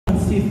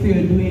as if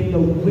you're doing the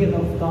will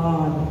of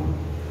God.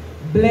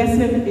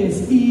 Blessed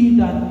is he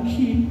that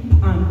keep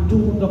and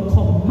do the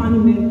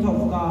commandment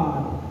of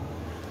God.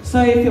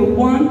 So if you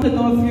want to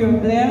know if you're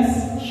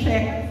blessed,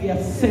 check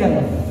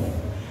yourself.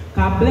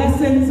 Because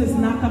blessings is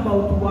not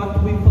about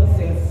what we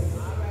possess.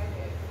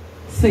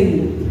 Say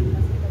it.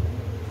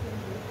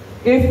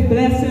 If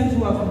blessings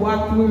was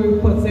what we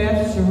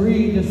possess,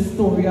 read the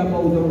story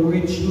about the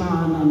rich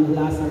man and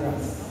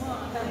Lazarus.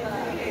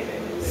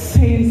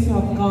 Saints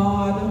of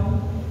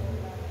God,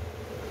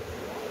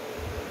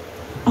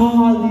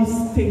 all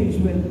these things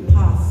will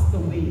pass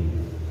away,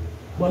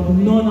 but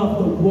none of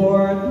the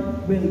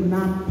word will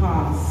not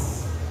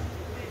pass.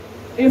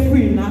 If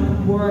we're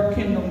not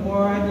working the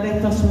word,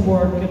 let us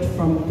work it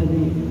from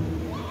today.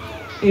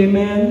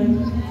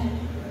 Amen.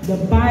 The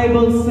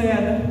Bible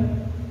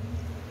said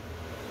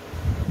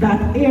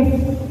that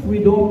if we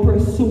don't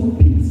pursue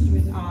peace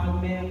with all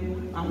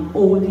men and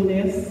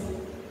holiness,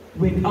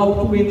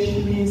 without which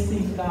we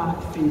see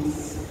God's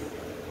face.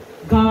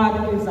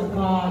 God is a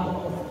God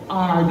of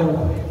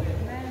order.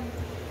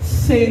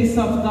 Saints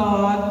of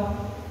God,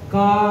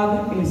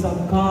 God is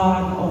a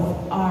God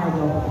of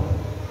order.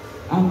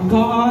 And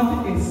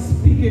God is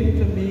speaking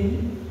to me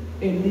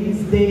in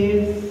these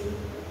days.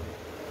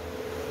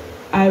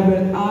 I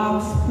will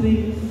ask,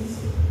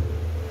 please,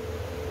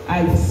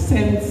 I'm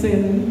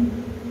sensing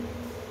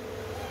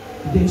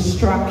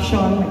distraction.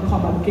 I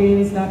come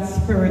against that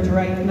spirit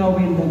right now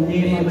in the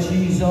name of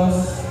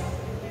Jesus.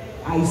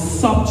 I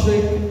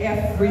subject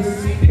every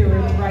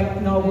spirit right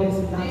now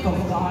is not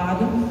of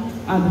God,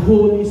 and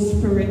Holy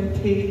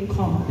Spirit take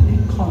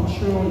complete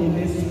control in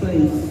this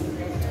place.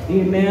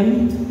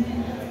 Amen.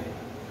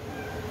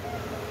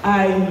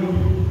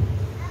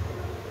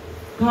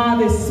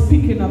 God is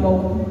speaking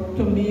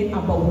to me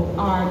about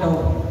order.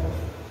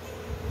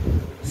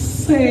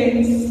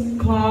 Saints,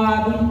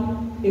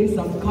 God is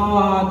a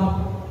God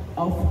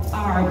of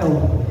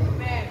order.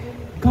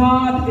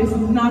 God is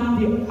not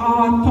the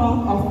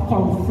author of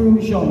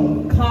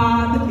confusion.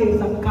 God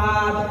is a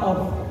God of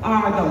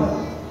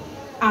order.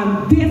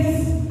 And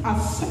this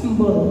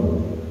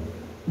assembly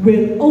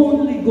will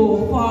only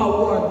go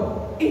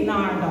forward in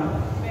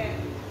order.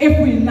 If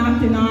we're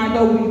not in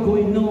order, we're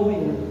going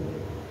nowhere.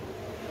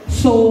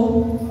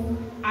 So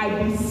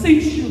I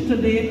beseech you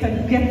today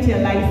to get your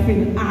life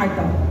in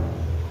order.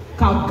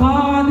 Because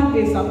God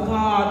is a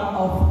God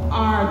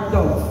of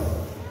order.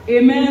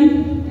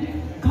 Amen.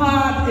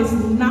 God is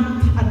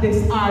not a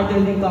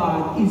disorderly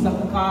God. He's a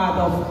God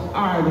of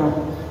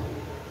order.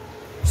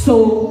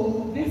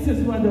 So this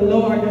is what the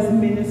Lord is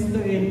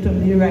ministering to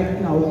me right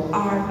now.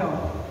 Order.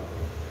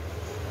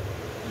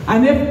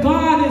 And if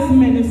God is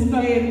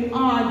ministering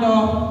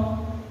order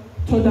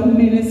to the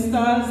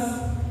ministers,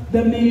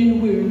 that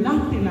means we're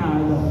not in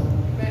order.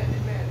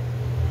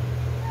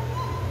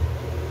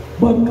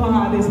 But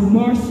God is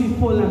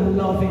merciful and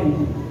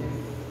loving.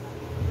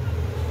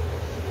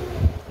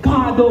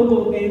 God don't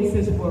go against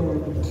his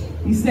word.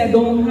 He said,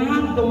 don't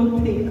have,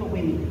 don't take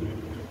away.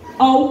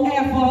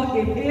 However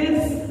it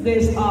is,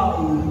 there's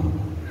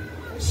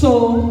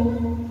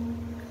So,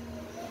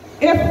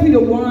 if you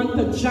want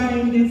to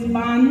join this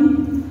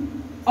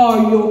band, or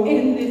you're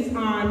in this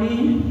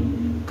army,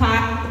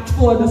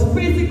 for the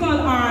physical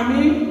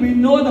army, we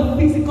know the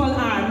physical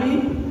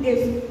army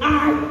is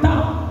order.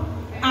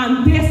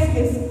 And this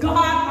is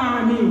God's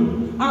army.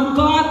 And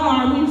God's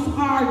army is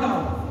order.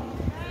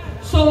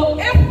 So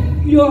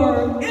if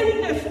you're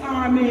in this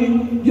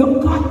army,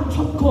 you got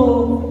to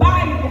go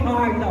by the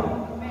order.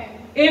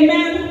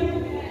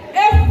 Amen.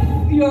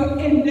 If you're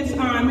in this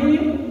army,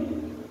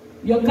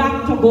 you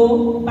got to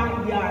go by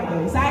the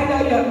order. It's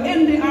either you're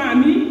in the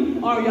army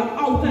or you're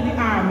out of the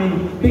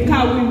army.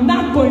 Because we're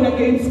not going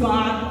against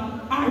God.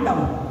 Order.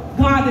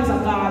 God is a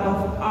God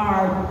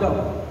of order.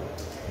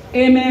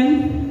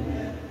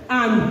 Amen.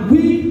 And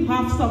we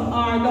have some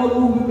order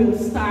who we will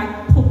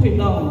start putting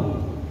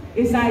down.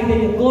 It's either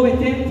you go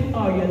with it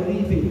or you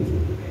leave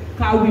it.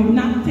 Because we're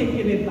not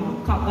taking it back.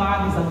 Because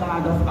God is a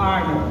God of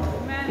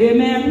order.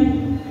 Amen.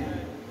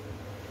 Amen.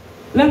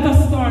 Let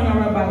us turn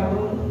our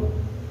Bible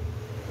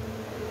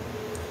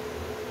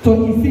to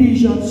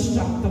Ephesians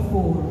chapter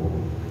 4.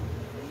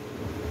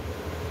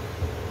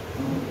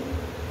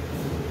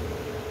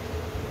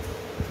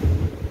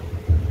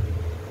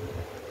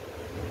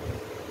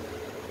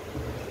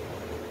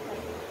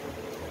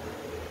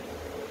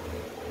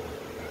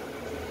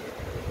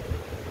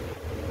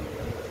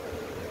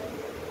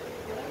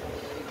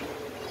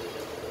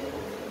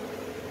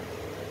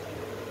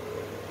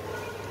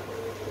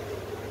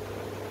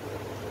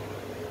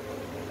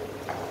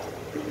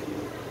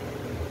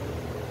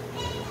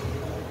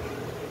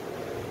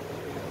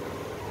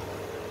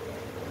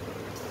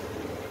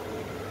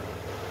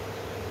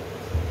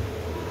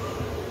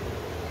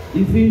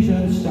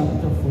 Ephesians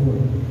chapter 4,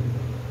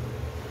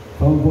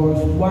 from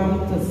verse 1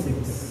 to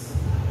 6.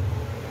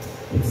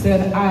 It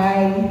said,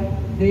 I,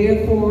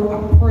 therefore,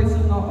 a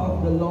prisoner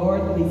of the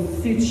Lord,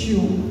 beseech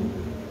you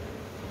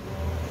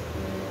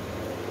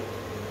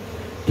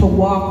to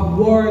walk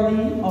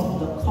worthy of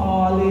the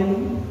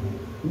calling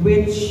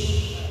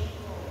which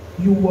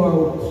you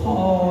were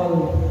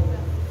called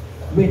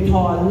with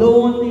all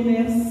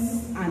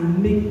lowliness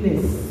and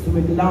meekness,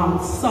 with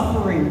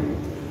longsuffering,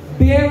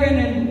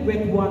 bearing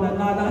with one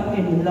another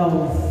in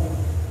love,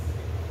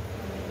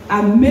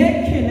 and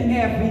making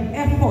every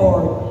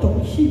effort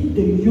to keep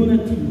the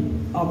unity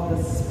of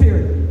the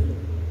Spirit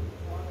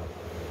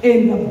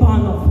in the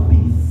bond of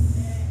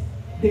peace.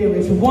 There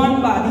is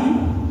one body,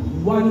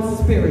 one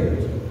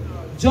Spirit,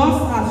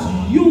 just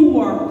as you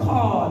were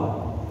called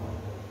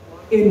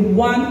in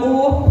one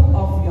hope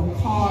of your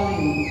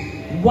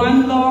calling,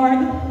 one Lord,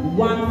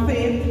 one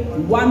faith,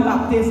 one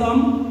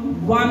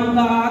baptism, one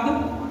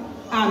God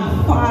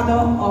and Father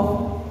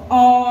of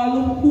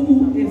all,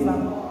 who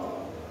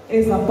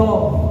is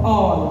above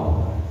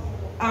all,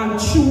 and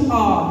through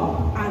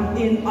all, and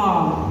in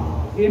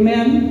all.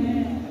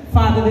 Amen.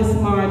 Father, this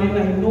morning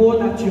I know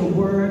that your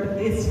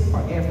word is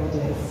forever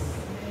blessed.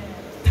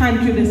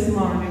 Thank you this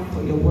morning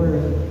for your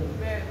word.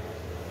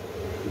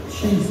 In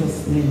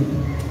Jesus'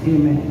 name,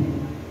 amen.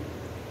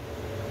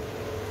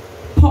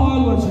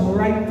 Paul was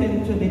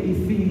writing to the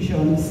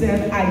Ephesians. He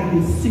said, I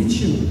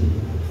beseech you.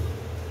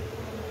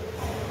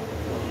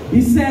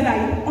 He said,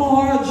 I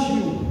urge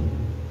you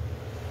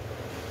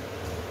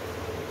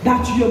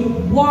that you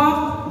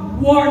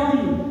walk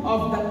worthy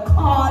of the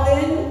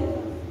calling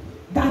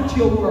that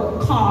you were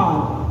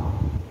called.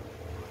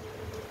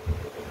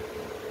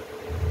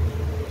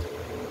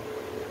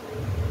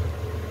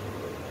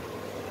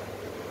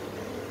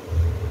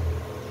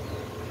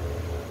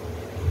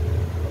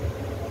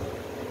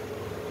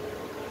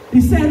 He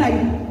said, I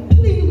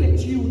plead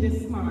with you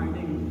this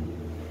morning.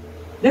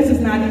 This is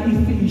not the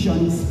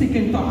Ephesians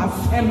speaking to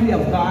Assembly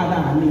of God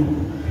Army.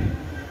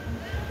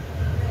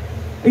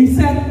 He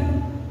said,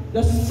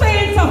 the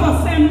saints of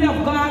Assembly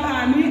of God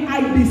Army,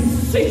 I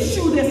beseech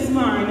you this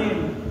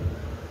morning.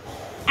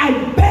 I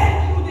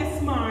beg you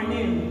this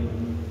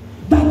morning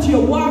that you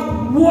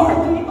walk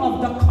worthy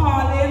of the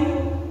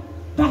calling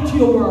that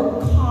you were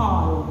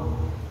called.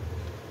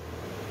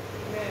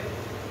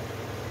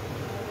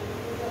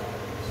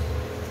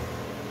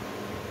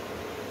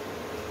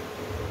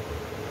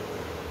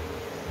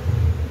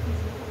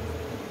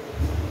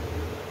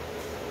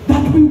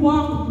 We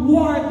walk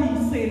worthy,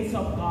 saints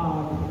of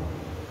God,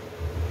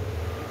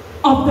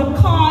 of the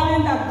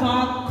calling that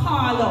God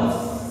called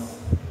us.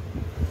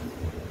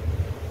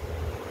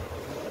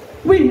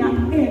 We're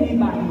not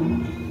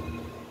anybody.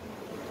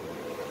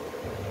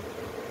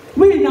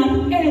 We're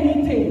not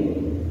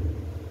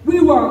anything. We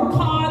were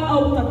called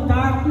out of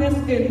darkness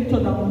into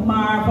the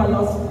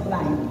marvelous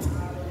light.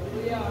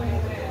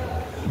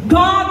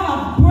 God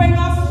has brought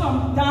us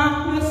from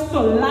darkness to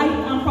light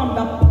and from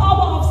the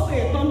power of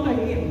Satan to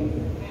him.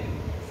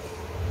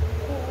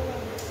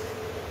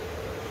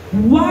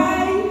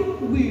 Why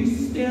we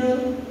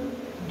still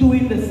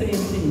doing the same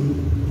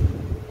thing?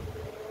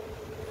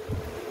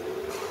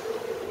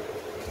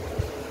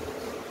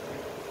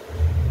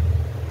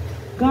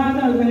 God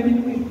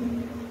already quit.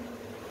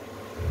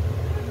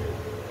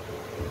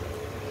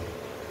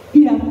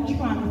 He has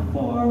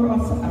transformed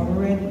us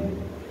already.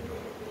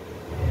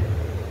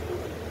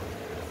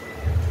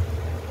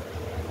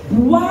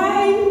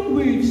 Why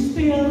we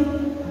still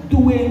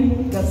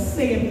doing the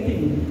same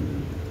thing?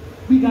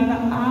 We gotta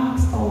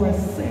ask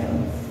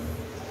ourselves.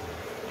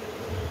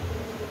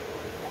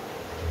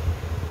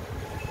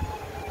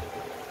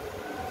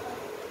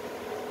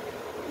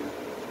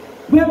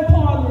 When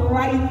Paul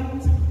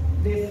writes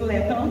this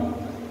letter,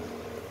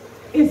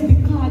 it's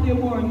because they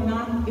were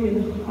not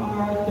in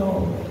hard.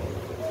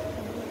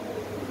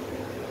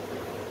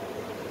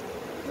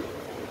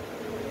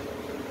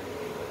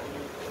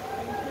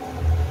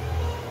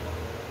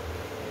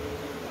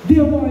 They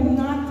were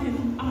not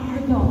in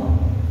ardor.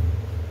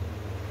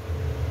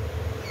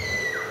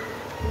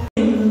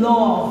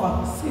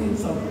 Love,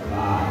 saints of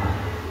God.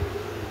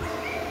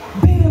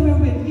 Bearing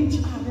with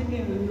each other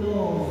in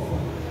love.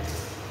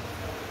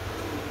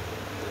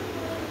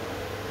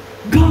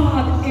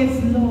 God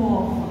is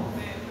love.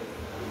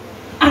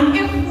 And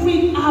if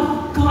we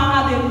have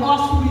God in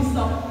us, we're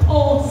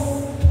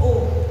supposed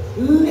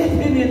to live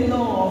in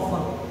love.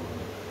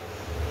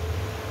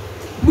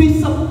 We're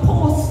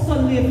supposed to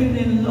live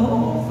in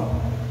love.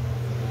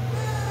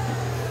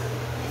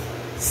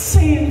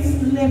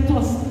 Saints, let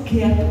us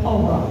get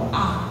our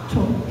act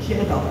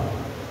together.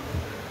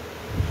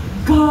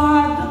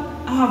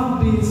 God have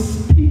been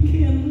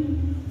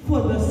speaking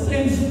for the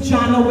since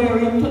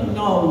January to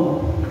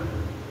now.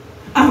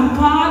 And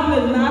God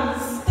will not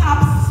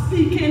stop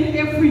speaking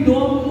if we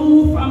don't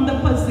move from the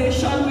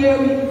position where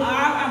we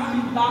are and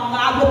we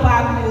not go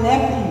back we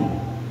left him.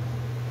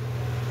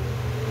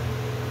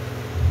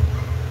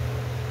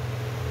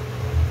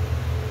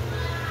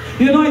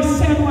 You know, I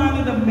sent one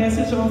of the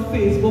message on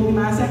Facebook and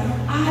I said,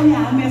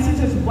 yeah, message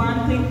is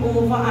one thing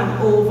over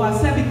and over. I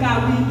said,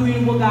 because we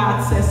doing what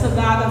God says. So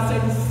God has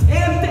said the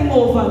same thing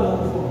over and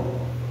over.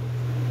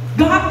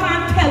 God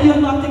can't tell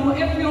you nothing, but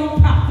if you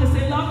don't practice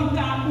in love, you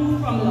can't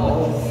move from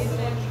love.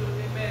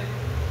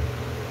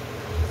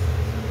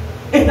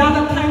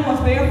 Another time was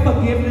there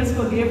forgiveness.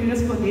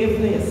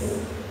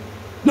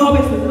 No,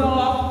 it's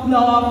love.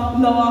 love,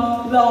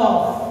 love,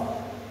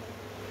 love.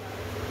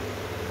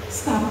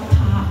 Stop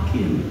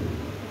talking.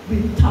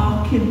 We're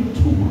talking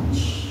too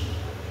much.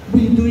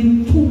 We're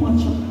doing too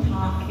much of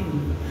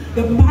talking.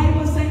 The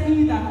Bible says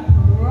he that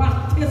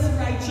practice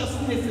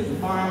righteousness is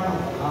born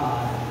of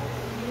God.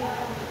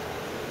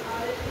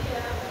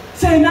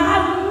 Saying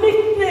all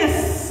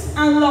meekness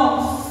and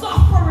long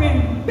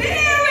suffering,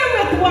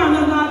 bearing with one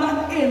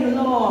another in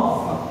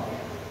love.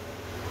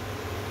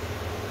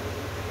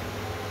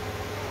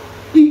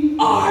 He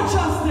urged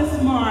us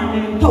this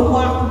morning to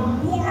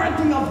walk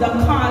worthy of the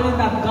calling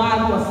that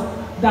God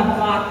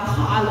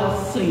called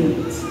us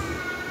saints.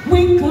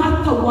 We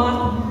got to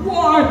walk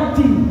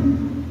worthy,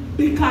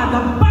 because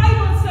the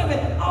Bible says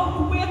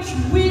without which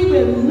we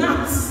will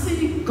not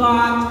see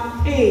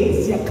God's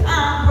face. You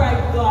can't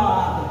break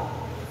God.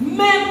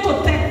 Men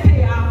could take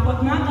pay off,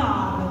 but not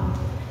God.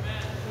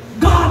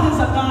 God is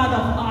a God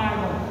of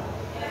order.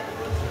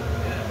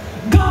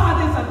 God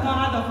is a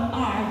God of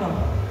order.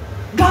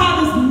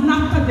 God is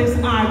not a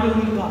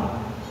disorderly God.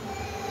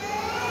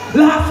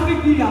 Last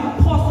week the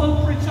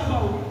apostle preached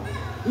about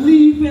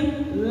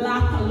leaving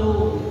Lot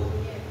alone.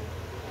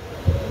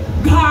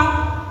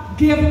 God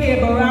gave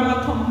Abraham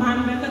a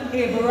commandment that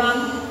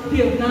Abraham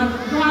did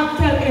not. God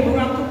tell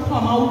Abraham to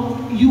come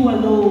out, you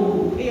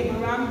alone.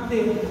 Abraham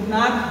did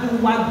not do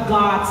what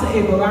God said.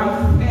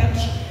 Abraham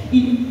fetch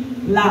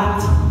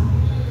Lot.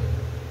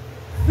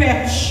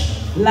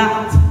 Fetch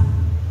Lot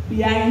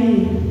behind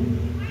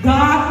him.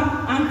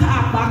 God and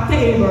talk back to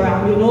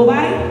Abraham. You know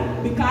why?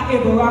 Because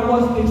Abraham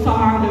was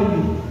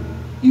disorderly.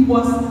 He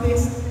was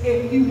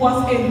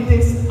in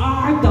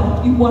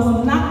disorder. He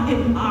was not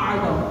in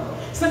order.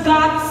 So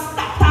God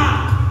stop talk.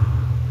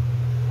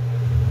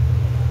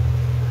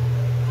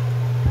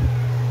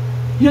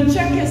 You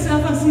check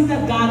yourself and see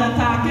that God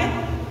attacking.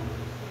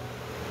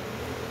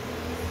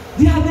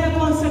 The other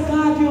one say,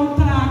 God, you're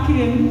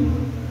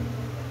talking.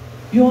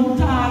 You're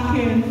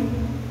talking.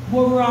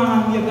 We're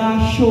wrong. You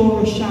got to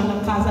show Roshanna,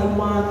 because I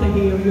want to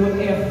hear you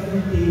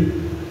every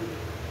day.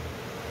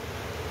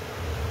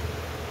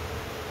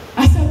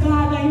 I said,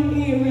 God, I'm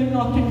hearing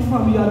nothing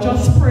from you. I'm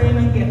just praying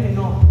and getting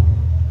up.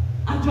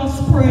 I'm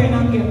just praying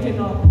and getting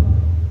up.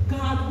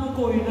 God, what's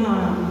going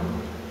on?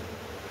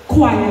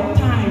 Quiet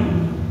time.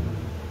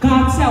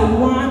 God said, I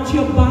want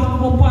you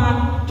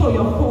back to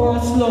your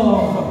first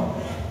love.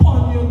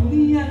 On your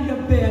knee and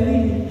your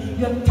belly.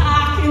 You're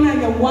talking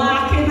and you're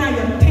walking and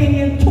you're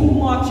thinking too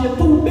much. You're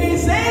too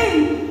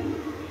busy.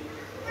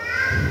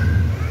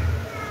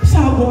 So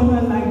I'm going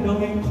to lie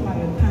down in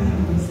quiet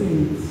time, he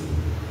says.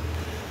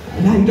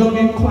 Lie down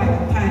in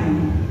quiet time.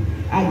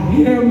 I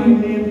hear my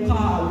name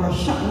called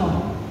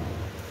Roshanna.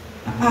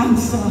 I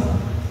answer.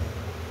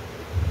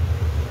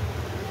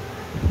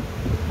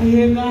 I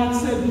hear God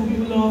say, do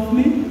you love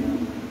me?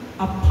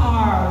 I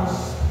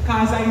pause,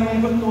 because I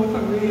never know if I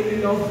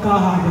really love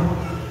God.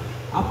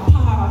 I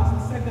pause.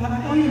 I said, God, I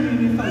don't even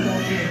know if I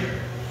love you.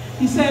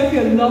 He said, if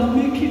you love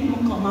me, keep my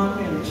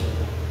commandment.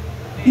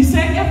 He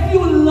said, if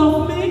you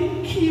love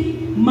me,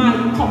 keep my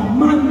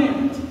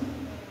commandment.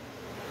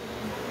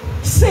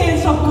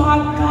 Saints of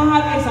God,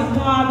 God is a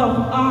God of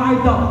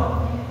order.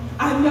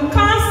 And you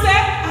can't say,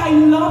 I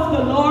love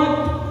the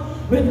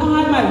Lord with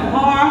all my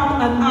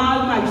heart and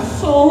all my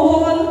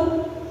soul,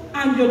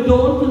 and you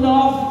don't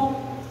love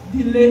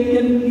the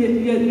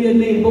your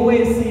neighbor who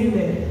is in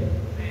there.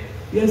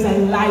 You're a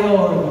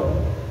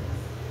liar.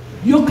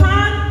 You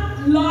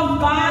can't love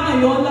God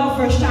and you don't love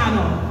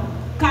Roshanna,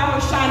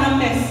 because Roshanna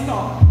messed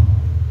up,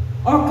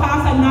 or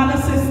because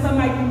another sister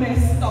might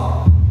messed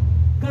up.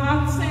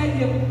 God said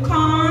you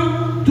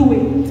can't do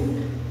it.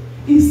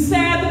 He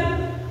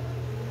said,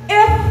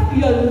 if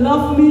you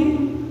love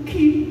me,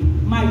 keep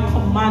my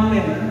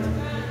commandment.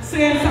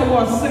 Saints, I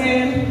was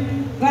saying,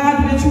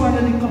 God, which one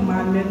of the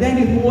commandment? Then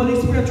the Holy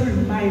Spirit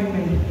remind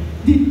me.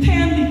 The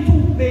 10, the 2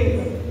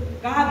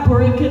 big. God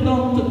break it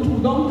down to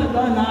 2. Don't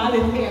learn all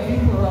it heavy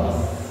for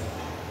us.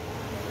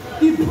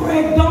 He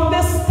break down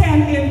this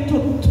 10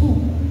 into 2.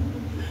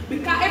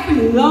 Because if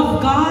we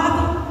love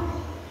God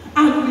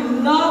and we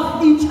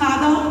love each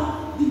other,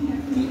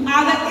 the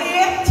other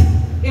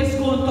 8 is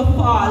going to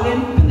fall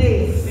in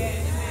place.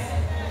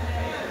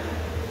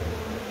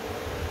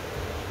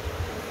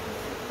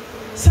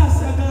 So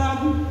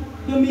God,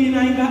 you mean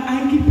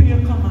I'm keeping your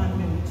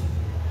commandment?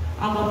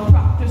 I'm going to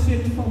practice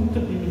it from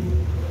today.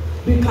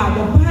 Because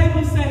the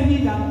Bible says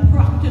he that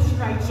practice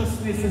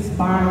righteousness is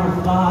born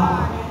of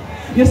God.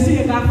 You see,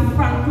 you got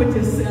frank with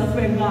yourself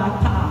when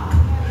God talk.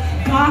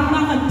 God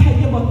not going to tell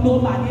you about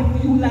nobody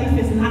if your life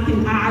is not in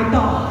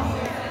order.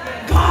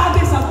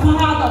 God is a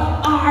God of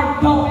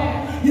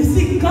order. You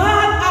see,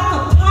 God had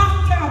to talk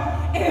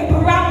to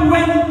Abraham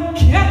when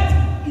he kept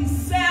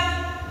himself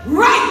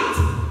right.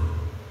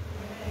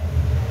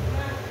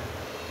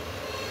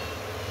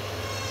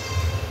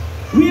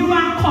 We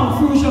want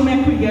confusion,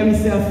 make we get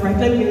ourselves right.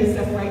 Let me get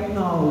yourself right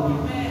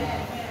now.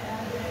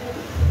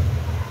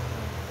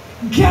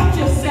 Get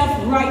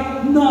yourself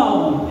right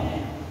now.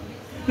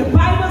 The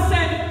Bible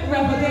said,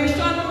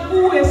 Revelation,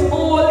 who is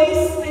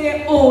holy,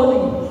 stay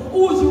holy.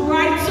 Who's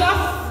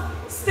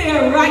righteous, stay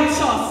stay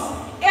righteous.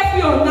 If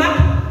you're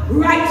not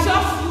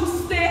righteous,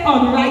 you stay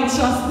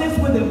unrighteous. This is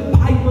what the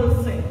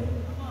Bible says.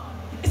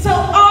 So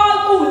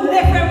all who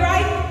live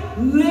right,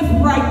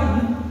 live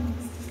right.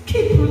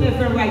 Keep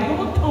living right.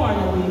 Don't turn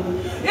away.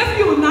 If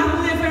you're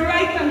not living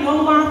right and you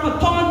want to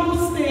turn, you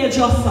stay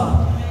just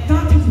up.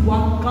 That is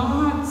what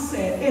God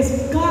said.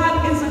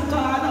 God is a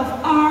God of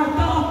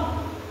order.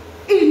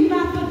 He's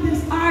not a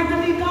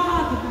disorderly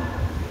God.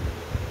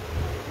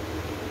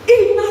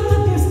 He's not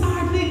a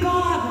disorderly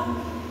God.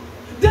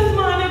 This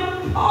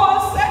morning,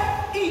 Paul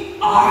said, he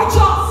urged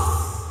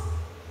us.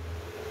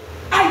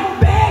 I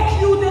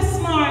beg you this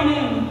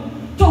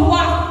morning to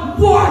walk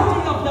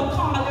worthy of the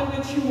calling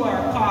which you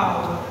are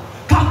called.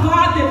 Because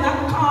God did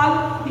not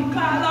call, he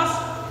called us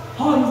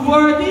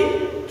unworthy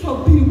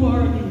to be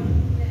worthy.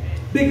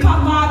 Because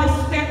God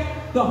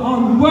expects the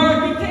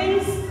unworthy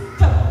things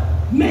to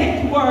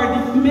make it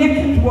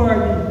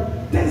worthy.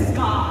 This is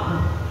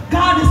God.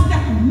 God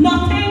expects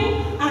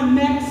nothing and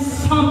makes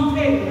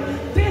something.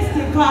 This is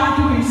the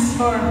God we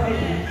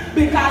serve.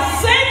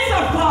 Because saints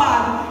of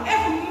God,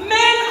 if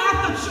men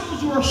had to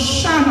choose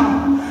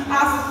Roshanna,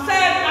 I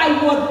said I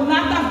would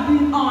not have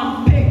been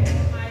unpicked.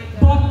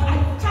 But I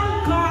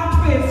thank God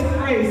for his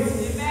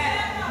grace.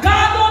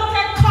 God don't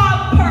get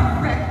called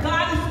perfect.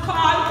 God is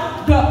called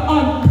the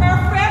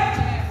unperfect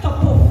to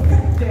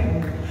perfect them.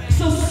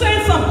 So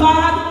saints of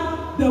God,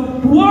 the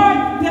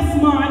word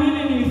this morning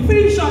in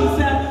Ephesians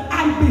said, I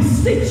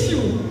beseech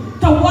you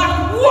to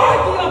walk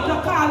worthy of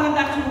the calling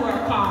that you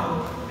were called.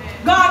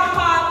 God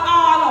called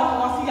all of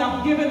us. He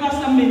has given us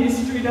a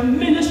ministry, the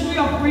ministry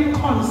of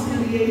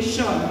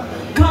reconciliation.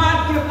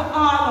 God gave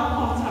all of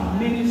us a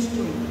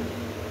ministry.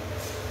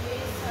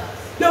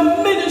 The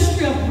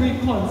ministry of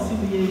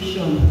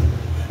reconciliation.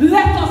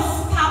 Let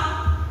us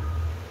stop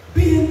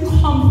being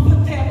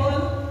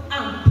comfortable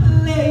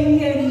and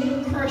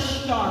playing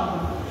Christian.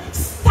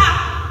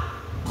 Stop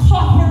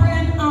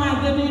covering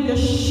underneath the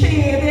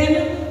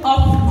shading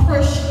of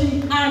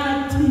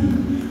Christianity.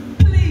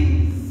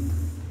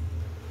 Please.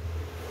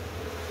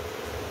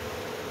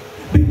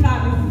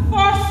 Because the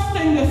first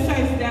thing that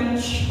says them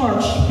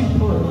church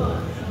people.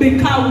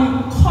 Because we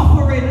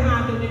covering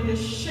underneath the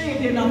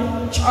shading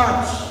of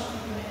church.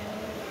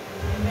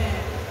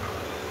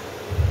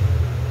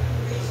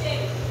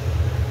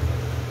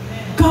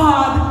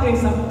 God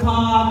is a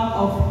God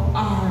of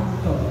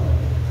order.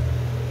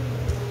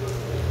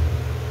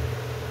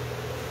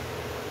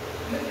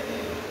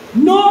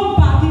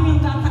 Nobody will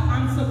got to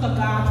answer to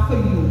God for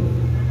you.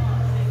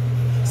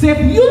 So if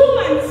you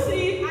might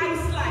see I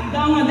slide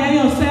down and then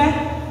you say,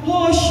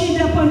 oh, she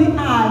up on the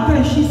altar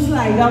and she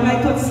slide down,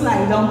 I could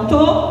slide down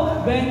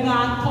too. When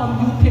God come,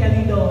 you tell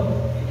it down.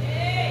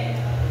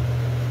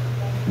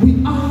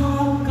 We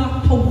all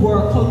got to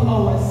work on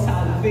our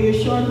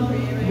salvation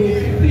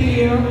with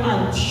fear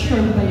and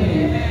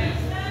trembling.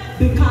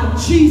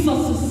 Because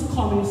Jesus is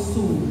coming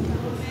soon.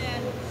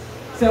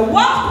 So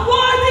walk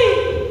worthy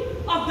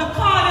of the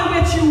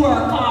calling which you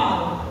were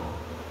called.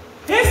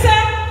 He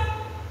said,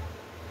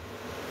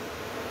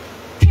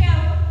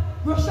 tell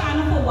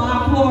Roshanna to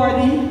walk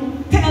worthy.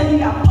 Tell the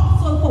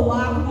apostle to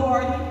walk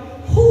worthy.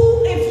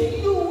 Who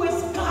is you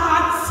as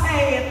God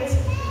said?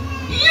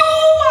 You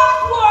walk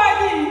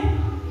worthy.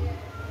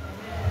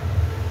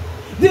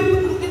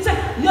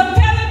 You're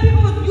telling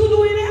people you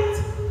doing it?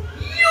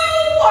 You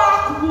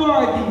walk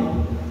worthy.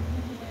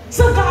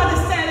 So God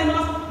is telling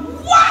us,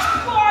 walk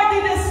worthy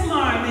this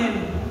morning.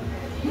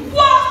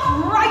 Walk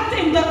right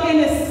in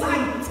his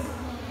sight.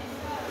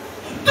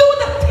 Do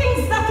the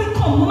things that he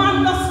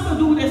commands us to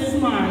do this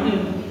morning.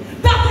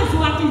 That is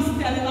what he's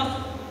telling us.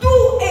 Do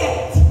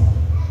it.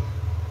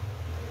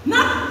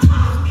 Not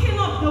talking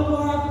of the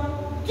word,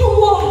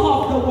 doer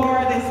of the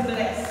word is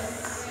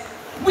blessed.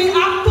 We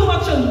have too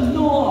much to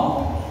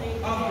know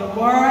of the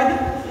word,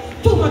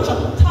 too much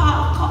of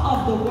talk of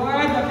the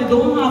word, but we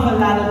don't have a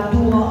lot of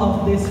doer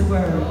of this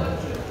word.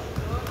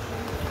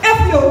 If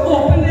you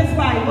open this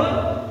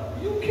Bible,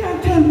 you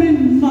can't tell me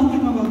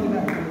nothing about the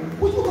Bible.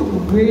 What you going to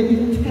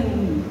really tell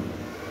me?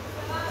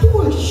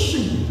 Who is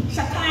she? She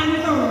can't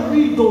even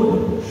read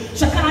good.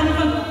 She can't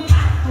even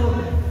talk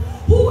good.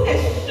 Who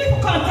is she who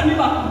can't tell me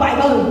about the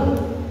Bible?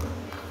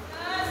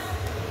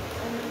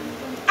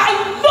 I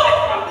know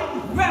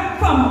it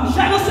from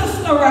Genesis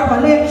to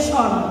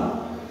Revelation.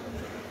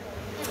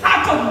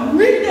 I could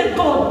read it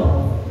good.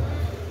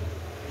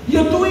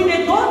 You're doing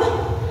it good?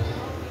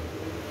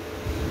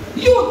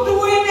 You're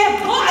doing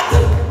it good?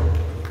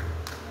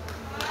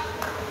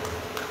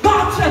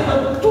 God said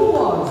the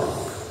doers.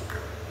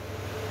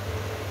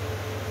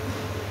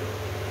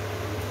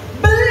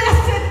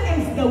 Blessed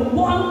is the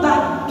one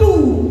that do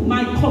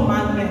my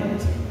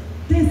commandment.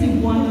 This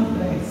is one of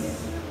blessed.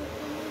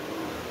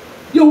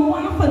 You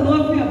want to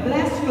know if you're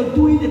blessed, you're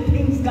doing the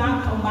things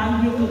God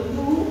commands you to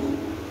do.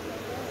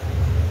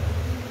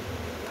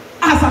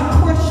 As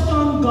a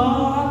Christian,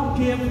 God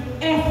gives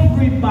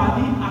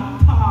everybody a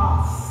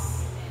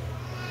task.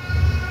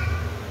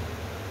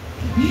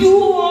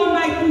 You all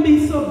mightn't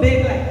be so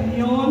big like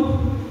me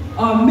on,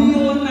 or me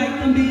all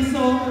mightn't be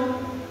so.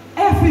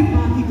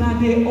 Everybody got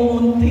their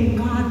own thing.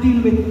 God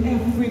deal with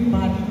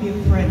everybody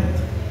different.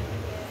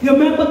 You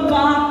remember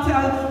God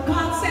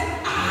said,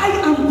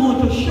 I am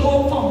going to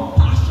show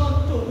compassion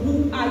to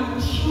who I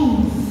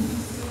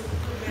choose.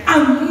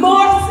 And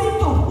mercy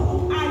to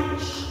who I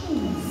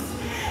choose.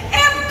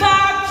 If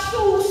God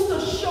chooses to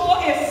show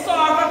a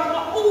servant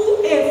who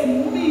is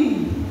me,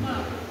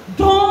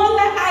 don't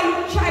let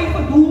I try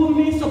to do what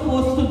I'm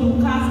supposed to do,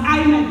 because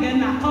I'm again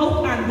knocked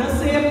out and the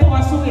same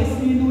person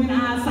is me doing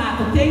all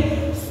sorts of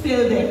things,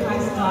 still there,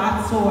 because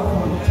God's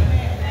servant.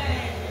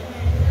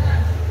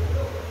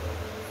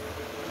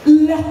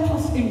 Let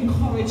us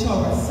encourage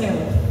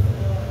ourselves.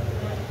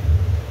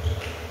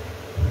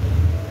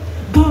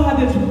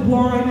 God is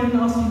warning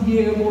us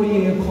year by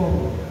year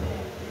come.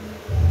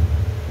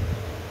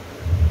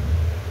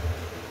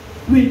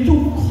 We're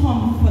too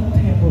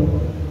comfortable.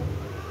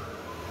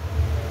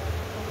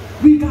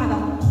 We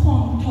gotta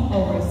come to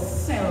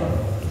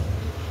ourselves.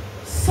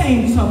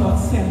 Saints of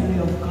Assembly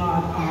of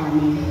God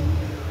Army.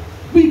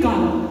 We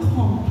gotta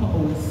come to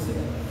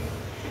ourselves.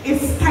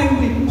 It's time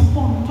we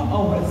come to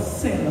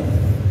ourselves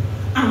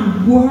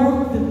and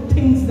work the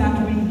things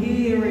that we're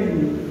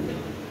hearing.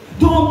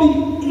 Don't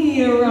be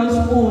hearers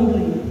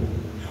only,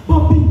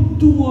 but be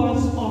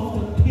doers of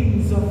the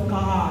things of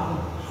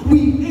God.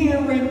 We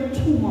hearing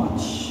too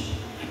much.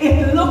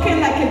 It's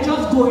looking like it's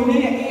just going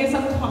in your ears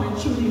and coming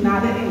through the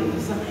other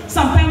ears.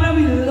 Sometimes when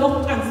we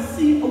look and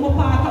see what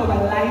part of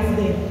our life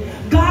there,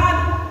 God,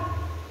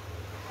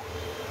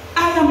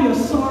 I am your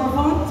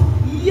servant.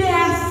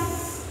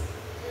 Yes.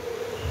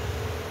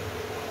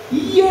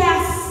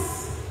 Yes.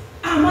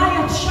 Am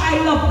I a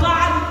child of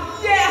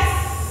God?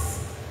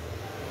 Yes.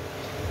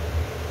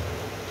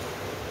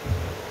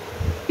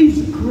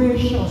 He's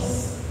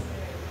gracious.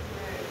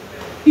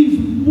 He's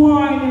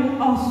warning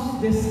us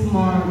this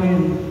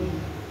morning.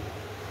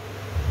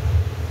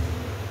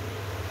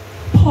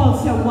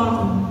 Paul said,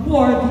 walk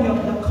worthy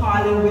of the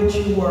calling which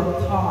you were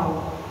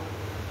called.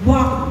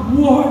 Walk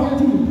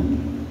worthy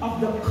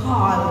of the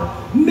call.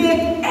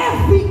 Make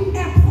every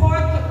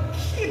effort to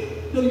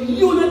keep the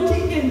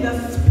unity in the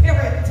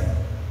spirit.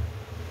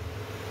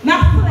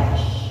 Not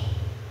flesh.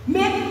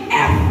 Make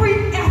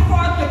every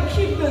effort to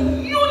keep the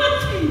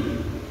unity.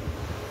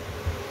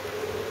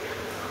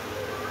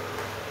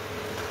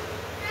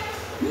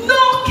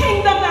 No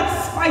kingdom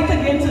that's fight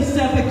against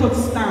itself it could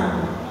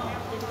stand.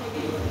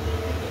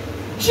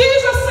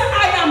 Jesus said,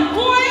 I am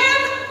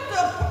going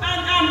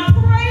and I'm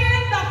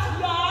praying that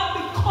y'all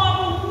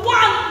become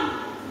one.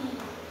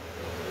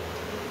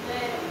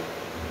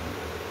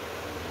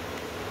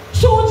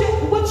 So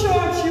what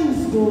church you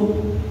go?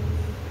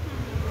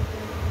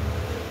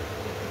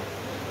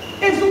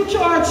 Is who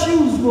church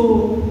you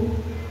go?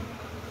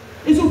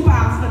 Is who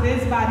pastor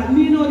this body?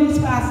 Me know this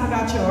pastor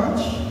got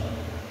church.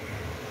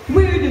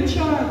 We're the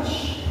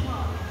church.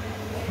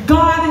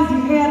 God is the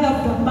head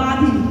of the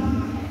body.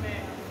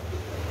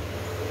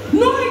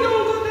 No, he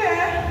don't go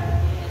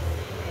there.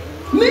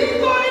 Me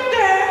going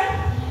there.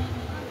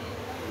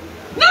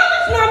 No,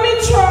 it's not me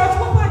church.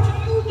 What about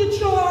you, the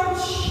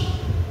church?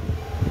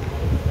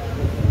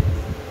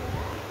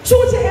 So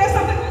you hear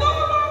something? No.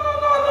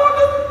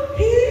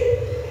 He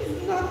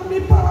is not me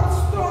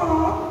pastor.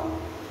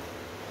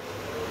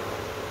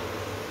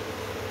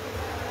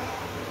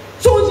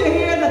 So you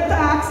hear the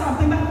talk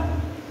something,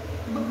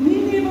 but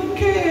me even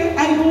care.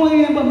 I go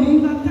in, but me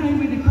got time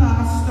with the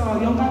pastor.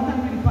 You got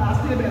time with the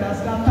pastor, you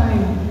better got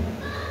time.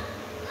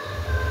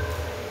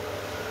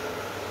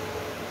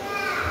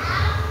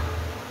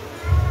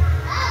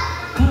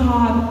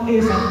 God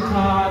is a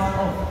God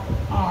of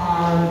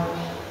pardon.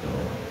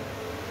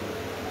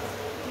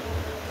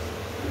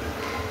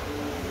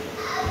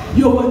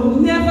 You will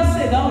never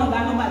sit down and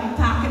let nobody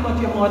talk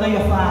about your mother and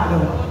your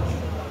father.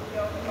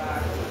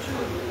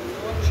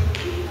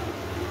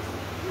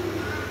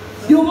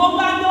 You won't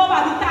let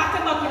nobody talk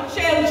about your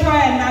children,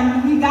 and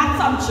we got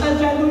some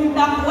children doing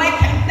that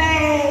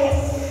wickedness.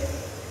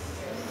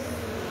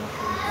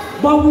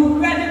 But we're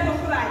ready to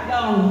fly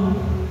down.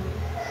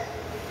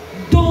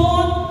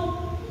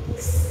 Don't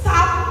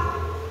stop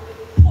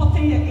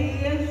putting your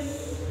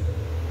ears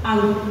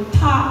and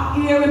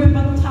hearing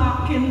people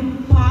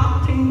talking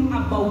bad things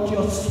about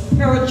your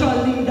spiritual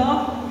leader,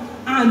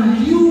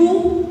 and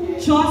you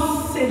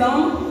just sit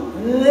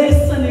down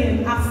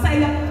listening. I say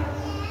that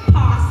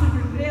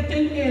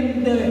participating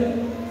in the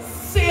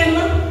sin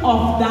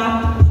of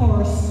that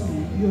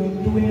person. You're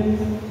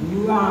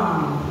doing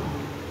wrong.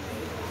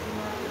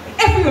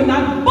 If you're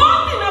not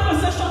born in a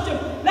position to,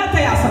 let me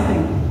tell you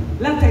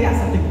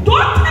something.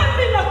 Don't tell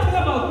me nothing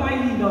about my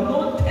leader.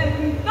 Don't tell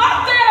me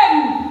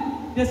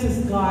nothing. This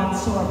is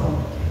God's servant.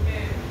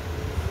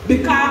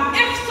 Because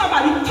if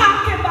somebody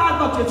talking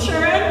about your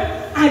children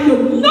and you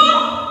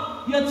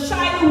know your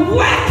child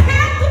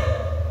wicked,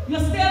 you're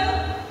still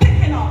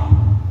picking up.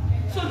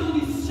 So do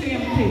the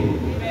same thing.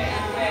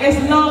 It's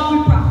love we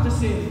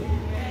practicing.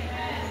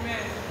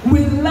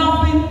 We're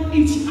loving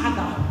each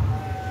other.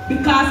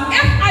 Because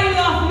if I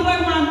love you,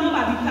 man,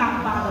 nobody talk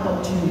bad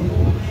about you.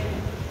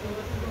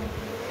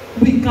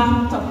 We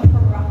got to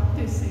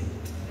practice it.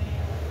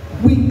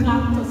 We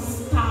got to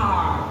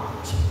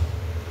start.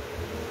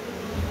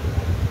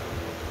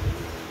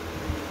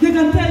 You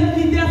can tell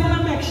the devil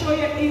and make sure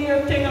you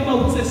hear thing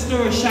about Sister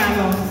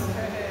Roshanna.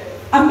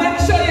 And make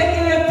sure you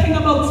hear thing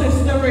about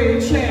Sister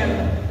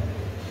Rachel.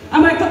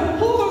 I'm like,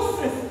 who's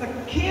Sister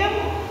Kim?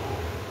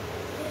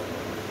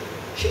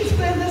 She's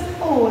playing this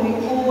holy.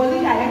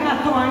 I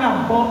got throwing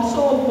a bomb,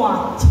 so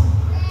what?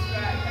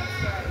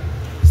 That's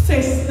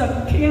right.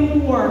 Sister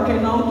Kim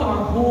working out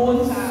her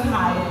own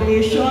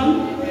salvation,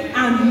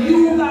 and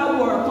you got to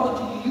work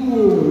out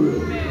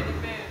yours.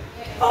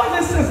 Oh,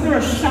 this Sister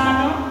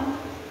Roshanna.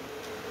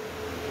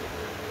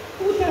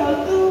 Who the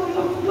hell do?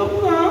 Look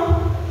now.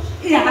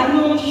 Yeah, I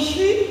know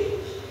she.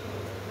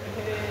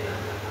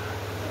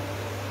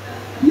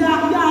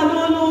 Yeah,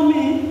 don't know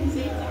me.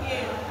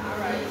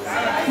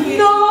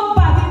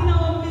 Nobody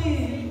know me.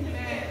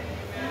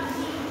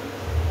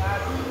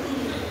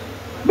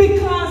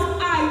 Because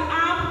I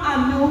am a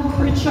new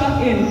creature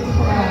in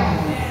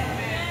Christ.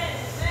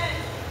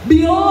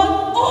 Behold,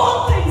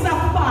 all things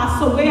have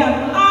passed away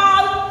and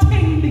all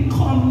things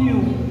become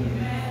new.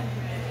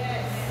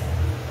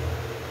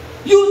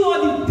 You know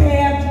the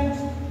dead,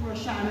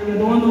 Roshanna, you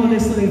don't know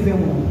this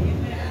living one.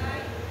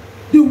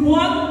 The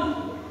one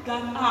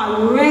that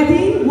are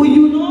ready, will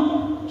you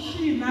know,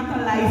 she is not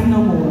alive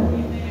no more.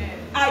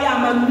 I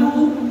am a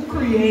new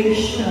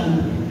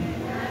creation.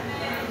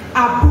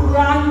 A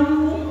brand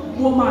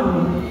new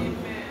woman.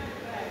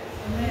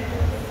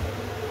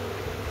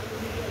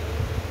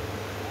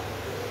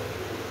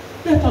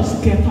 Let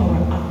us get our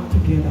act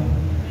together.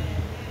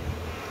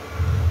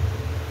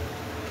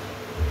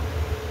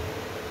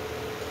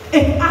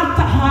 It had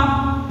to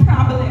have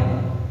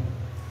problem.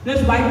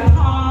 That's why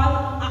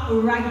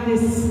Paul write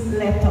this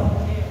letter.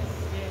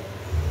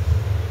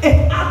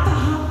 It had to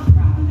have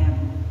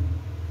problem.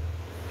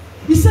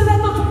 He said,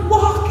 let us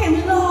walk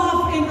in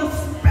love, in the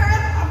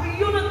spirit of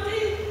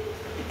unity,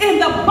 in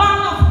the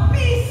bond of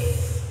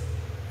peace.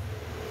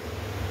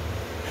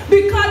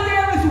 Because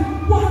there is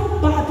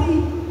one body.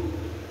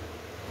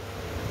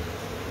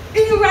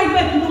 He write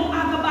that no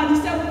other body.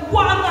 He said,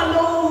 one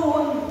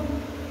alone.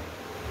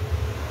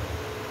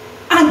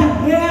 And the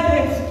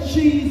head is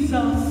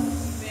Jesus.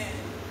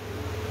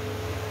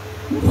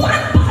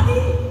 One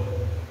body.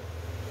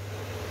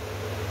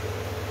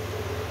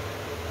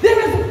 There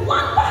is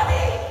one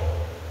body.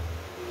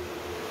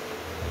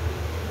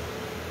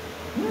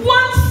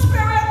 One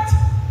spirit.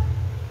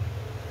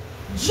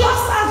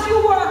 Just as you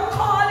were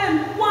calling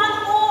one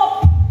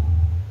hope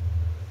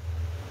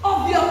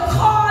of your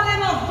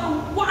calling of the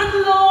one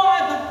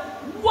Lord,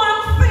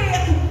 one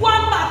faith,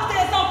 one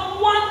baptism,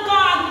 one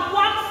God,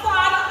 one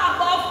Father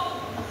above,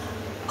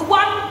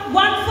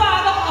 one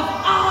Father of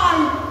all,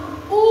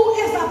 who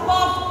is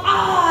above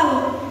all,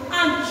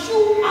 and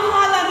through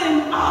all and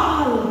in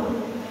all.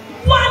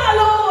 One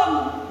alone.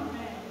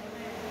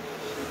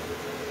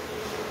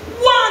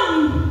 One.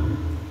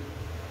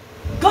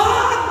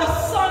 God, the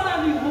Son,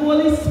 and the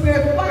Holy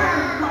Spirit.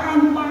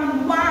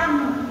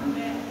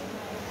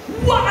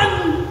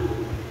 One.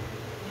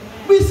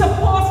 We're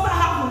supposed to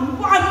have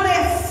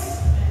oneness.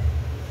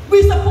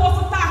 We're supposed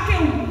to talk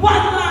in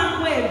one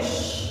language.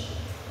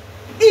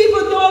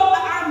 Even though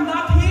I'm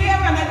not here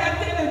and I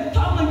get in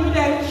tongue and you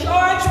there in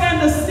church when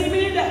they see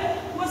me,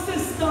 what's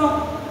this stuff?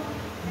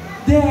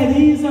 There it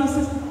is, and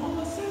sister.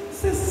 Oh,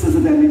 sister,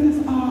 that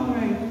is all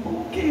right.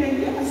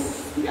 Okay, yes.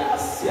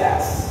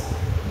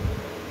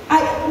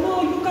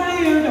 No, you can't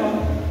hear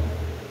though.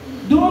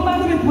 Don't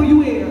matter what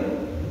you hear.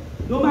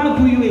 Don't matter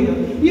who you hear.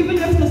 Even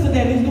if Sister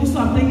Denise do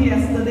something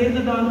yesterday,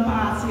 they don't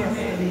pass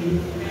yesterday.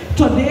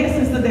 Today,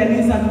 Sister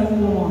Denise is a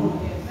new one.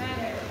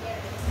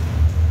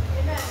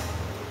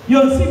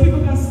 You'll see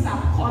people can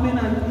stop coming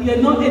and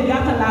you know they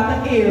got a lot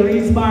of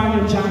Aries born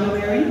in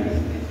January.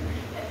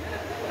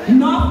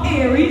 Not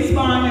Aries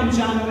born in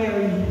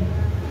January.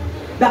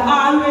 They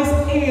always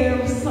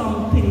air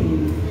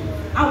something.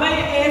 And when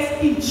you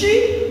ask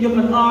itchy, you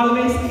can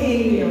always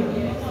air.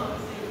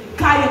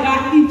 Because you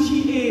got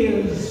itchy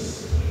ears.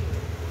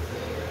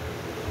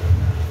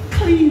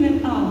 Clean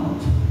it out.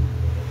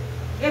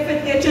 If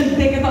it's itching,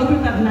 take it out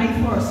with a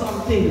knife or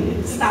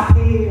something. Stop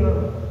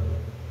here.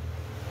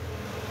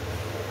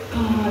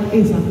 God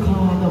is a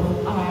God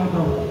of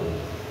order.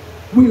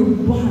 We're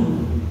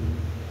one.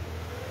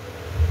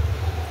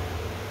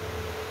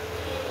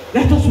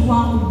 Let us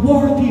walk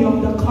worthy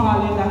of the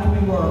calling that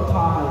we were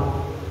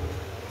called.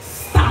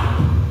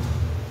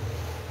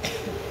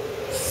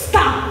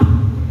 Stop.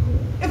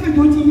 If you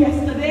do it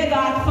yesterday,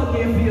 God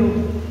forgive you.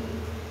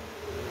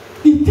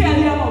 He tell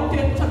you about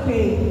it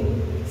today.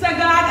 Say,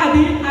 God, I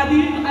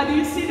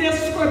didn't see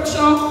this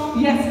scripture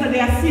yesterday.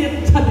 I see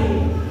it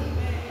today.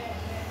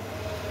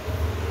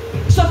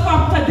 So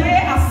from today,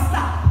 I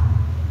stop.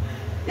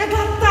 You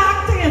got to talk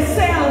to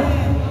yourself.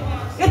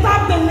 You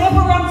have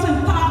deliverance in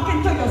talking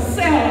to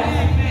yourself.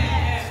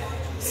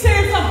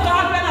 Saints of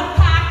God, when I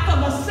talk to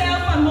myself,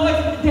 I know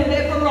it's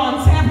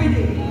deliverance every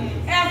day.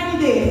 Every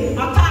day,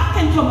 I'm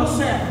talking to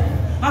myself.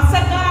 I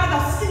said, God, I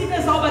see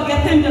this how I'm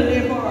getting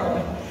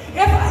delivered.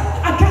 If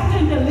I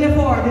getting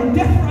delivered in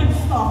different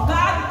stuff,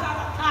 God, because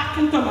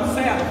talking to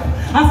myself.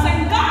 I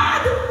said,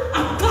 God,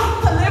 I've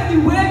got to live the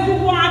way you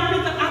want me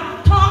to.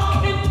 I'm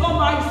talking to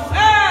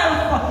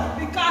myself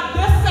because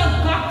this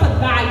has got to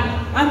die.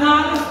 And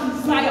all this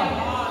desire.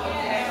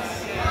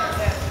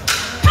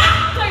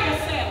 Talk to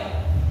yourself.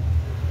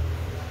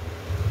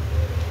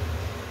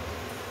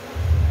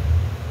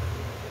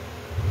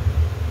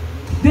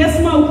 This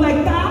mouth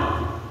like that,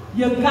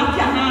 you got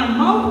your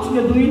hand out,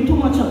 you're doing too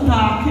much of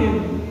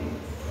talking.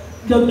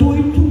 You're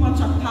doing too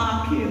much of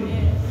talking.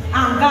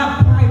 And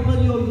God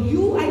bribe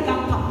you. I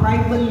got to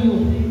bribe you.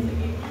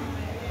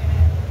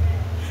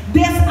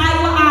 This I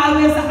will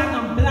always have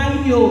to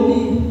blind you.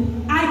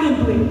 I can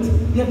do it.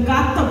 You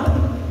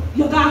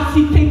got to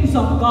see things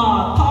of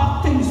God.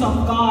 Talk things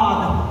of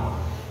God.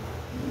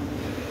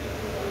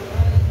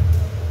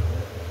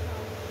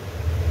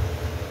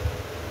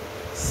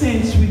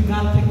 Since we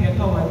got to get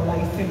our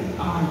life in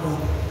order.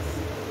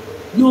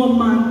 No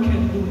man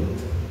can do it.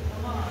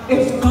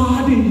 It's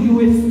God in you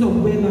is the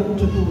will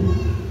to do.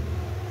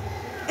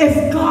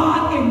 It's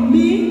God in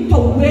me to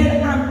will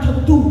and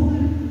to do.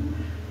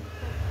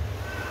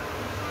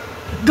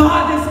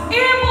 God is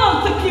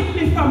able to keep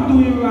me from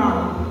doing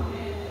wrong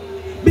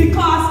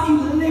because He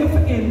lives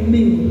in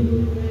me.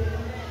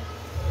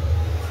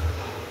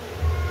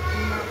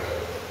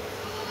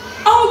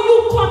 Oh, you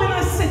coming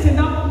and sitting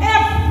up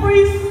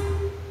every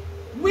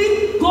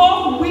week,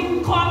 we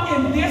come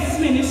in this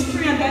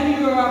ministry, and then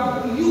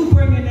you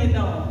bringing it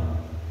down.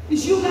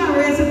 Is you gonna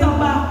raise it up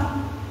back?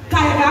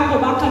 Can you go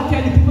back and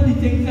tell the people the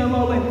things that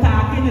we're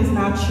talking is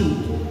not true?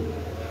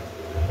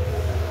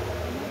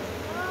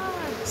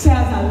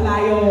 Says a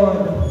liar.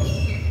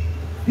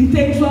 The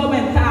things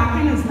we're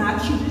talking is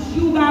not true. Is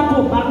you gonna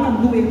go back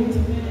and do it?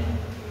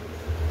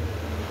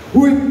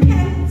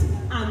 Repent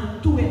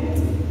and do it.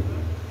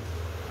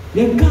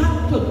 You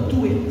got to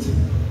do it.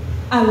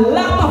 A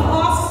lot of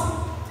us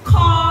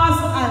cause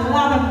a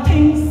lot of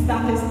things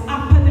that is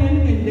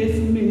happening in this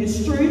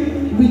ministry.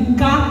 We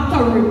got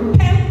to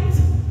repent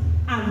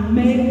and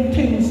make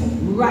things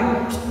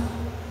right.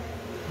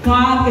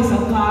 God is a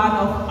God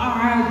of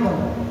order.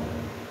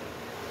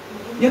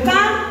 You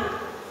can't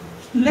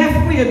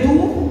left where you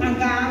do and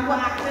God will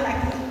act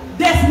like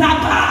that's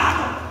not God.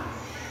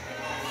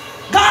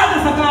 God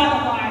is a God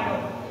of order.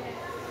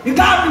 You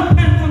got to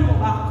repent and go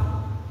back.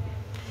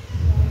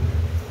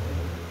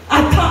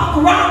 I talk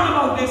wrong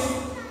about this,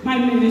 my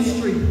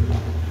ministry.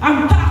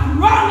 I'm talking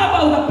wrong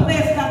about the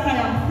place that I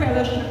am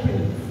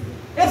fellowshipping.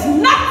 It's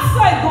not so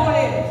I go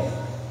in.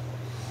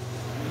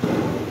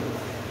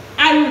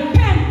 I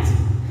repent.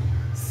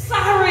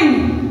 Sorry.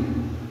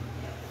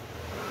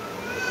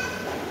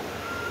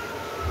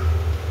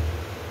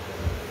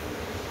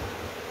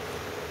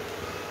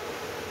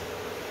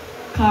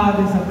 God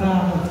is a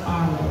God of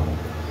order.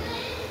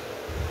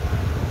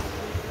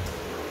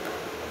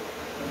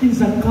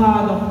 He's a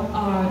God of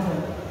order.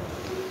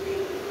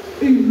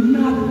 He's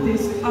not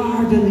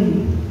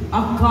disorderly.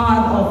 A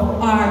God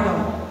of order.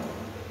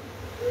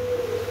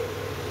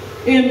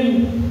 In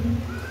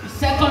 2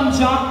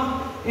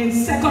 John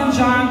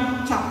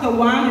chapter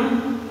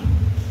 1,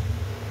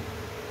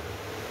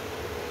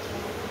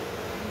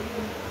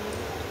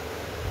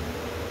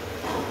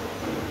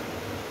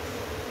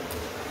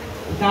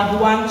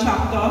 that one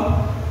chapter,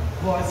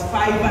 verse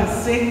 5 and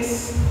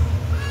 6.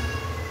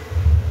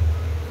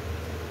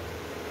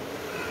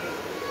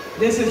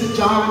 This is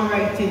John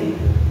writing.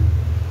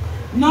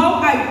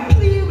 Now I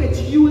plead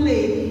with you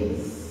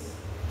ladies,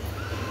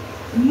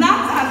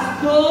 not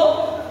as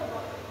though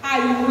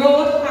I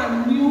wrote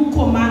a new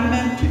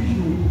commandment to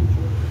you,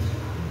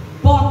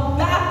 but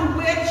that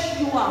which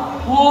you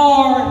have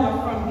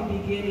heard from the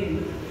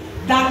beginning,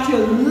 that you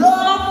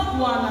love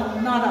one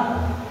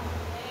another.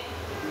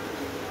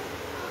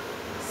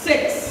 6.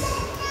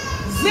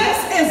 This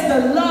is the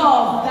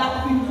love that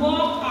we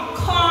walk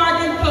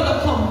according to the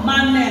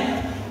commandment.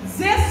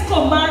 This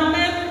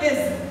commandment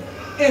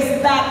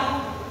is that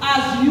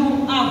as you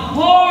have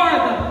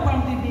heard from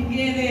the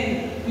beginning,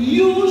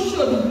 you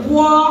should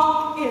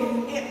walk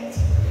in it.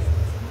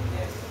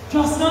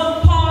 Just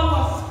now Paul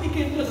was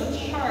speaking to the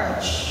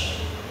church.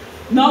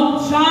 Now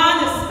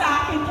John is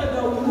talking to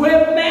the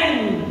women.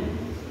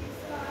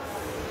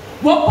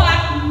 What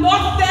part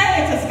not there,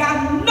 it has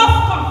got no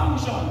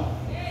confusion.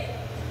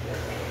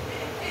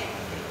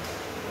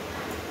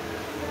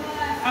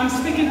 I'm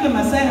speaking to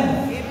myself.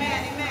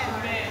 Amen,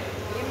 amen,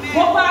 amen.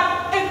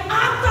 But in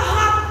after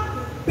her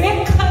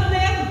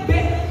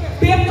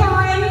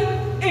bickering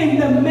in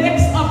the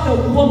midst of the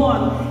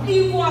woman,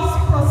 he was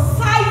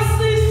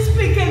precisely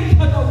speaking to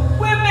the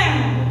women.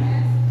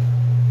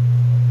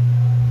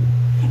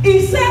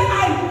 He said,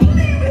 I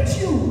plead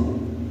with you.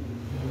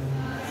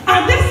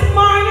 And this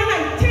morning I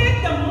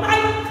take the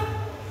mic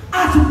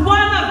as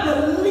one of the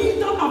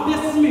leaders of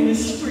this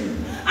ministry.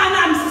 And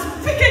I'm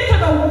speaking to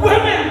the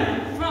women.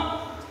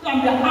 From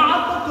the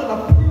altar to the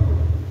pew.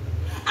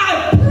 I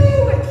plead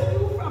with you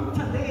from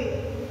today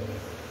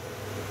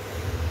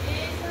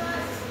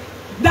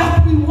that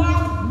we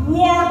walk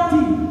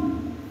worthy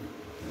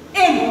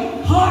in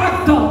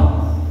order.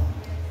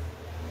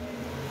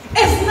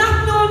 It's not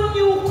no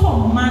new command.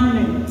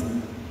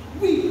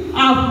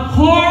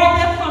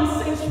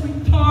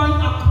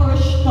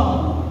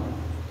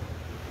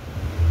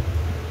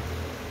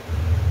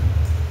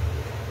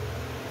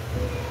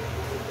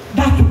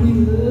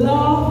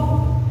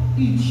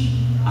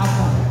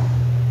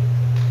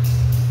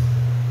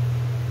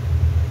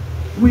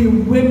 We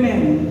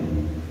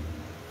women,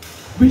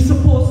 we're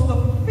supposed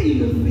to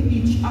feel for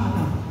each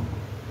other.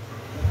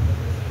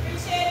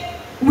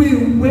 We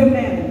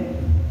women.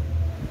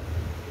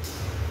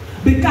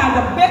 Because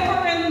the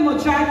bickering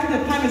majority of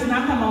the time is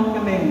not among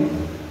the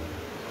men.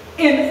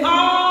 In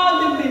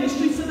all the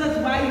ministries, so that's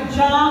why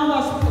John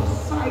was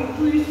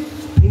precisely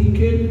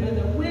speaking to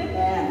the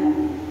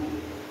women.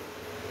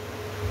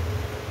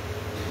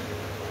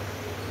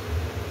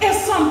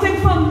 It's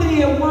something from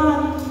day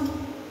one.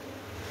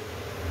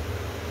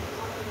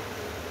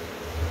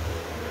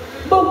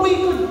 But we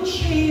could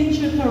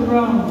change it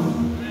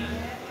around.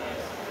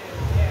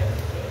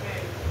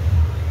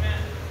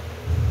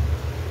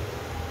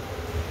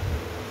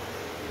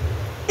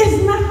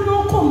 It's not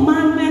no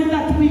commandment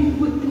that we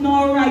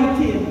know right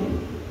here.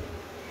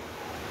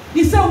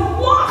 He said,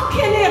 walk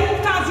in it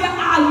because you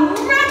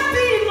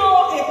already know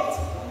it.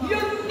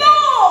 You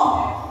know.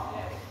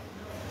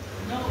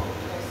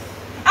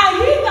 And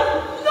he that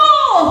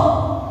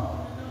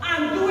know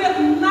and do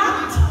it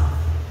not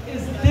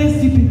is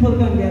this the people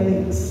can get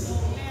it.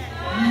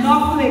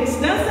 Not flicks.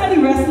 That's how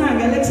the rest now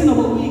get it,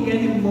 but we get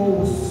it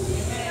most.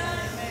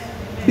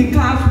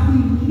 Because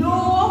we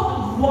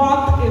know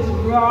what is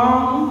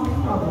wrong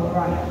from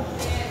right.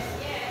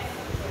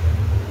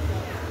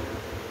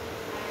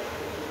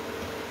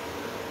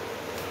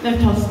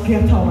 Let us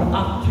get our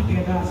act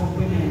together as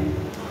women.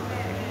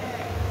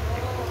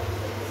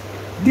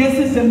 This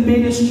is the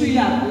ministry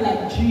of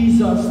like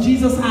Jesus.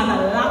 Jesus had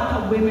a lot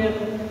of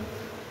women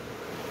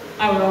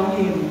around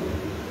him.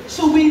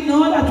 So we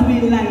know that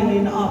we're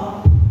lining up.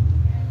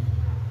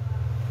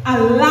 A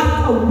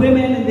lot of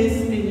women in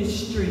this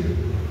ministry.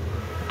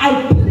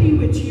 I plead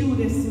with you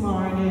this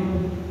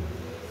morning.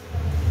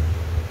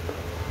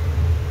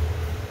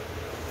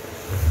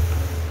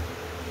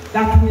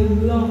 That we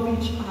love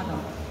each other.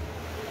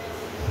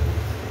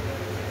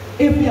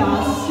 If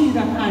y'all see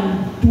that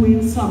I'm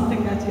doing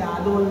something that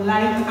y'all don't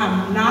like,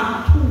 I'm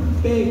not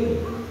too big.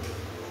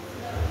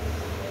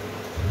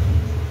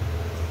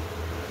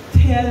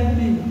 Tell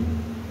me.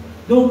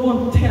 Don't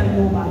want to tell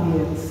nobody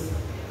else.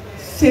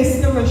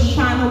 Sister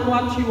Roshanna,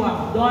 what you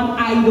have done,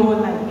 I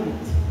don't like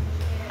it.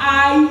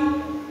 I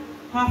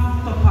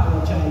have to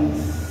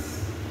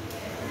apologize.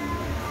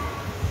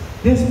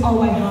 This is how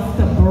I have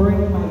to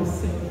bring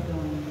myself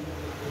down.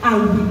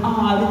 And we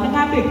all, I think I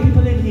beg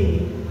people in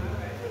here.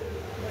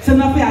 So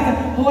now if I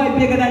say, oh, I'm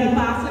bigger than the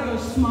pastor, you're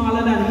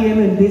smaller than him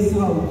in this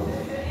house.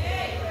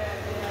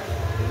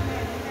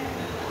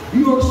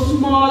 You're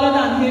smaller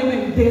than him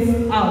in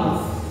this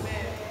house.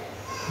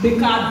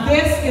 Because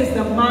this is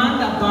the man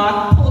that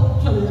God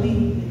put to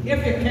lead.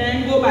 If you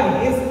can't go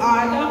by his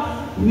order,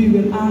 we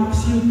will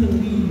ask you to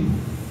leave.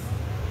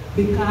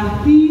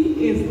 Because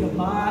he is the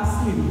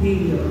boss in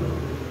here.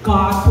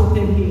 God put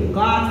him here.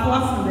 God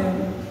forced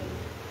them.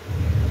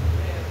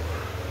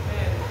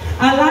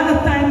 A lot of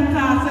times,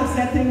 Pastor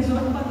said things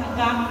like, but I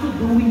got to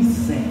do, he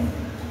said.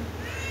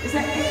 It's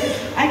like,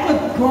 I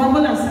could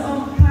grumble and say,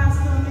 oh,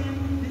 Pastor,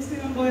 man, this thing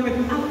I'm going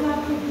with, I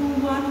got to do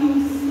what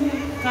he said.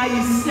 Because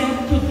he said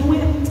to do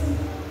it.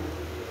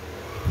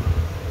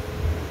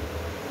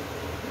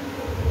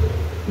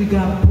 We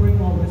got to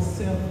bring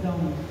ourselves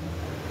down.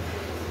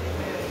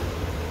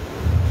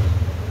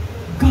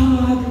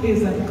 God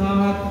is a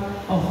God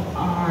of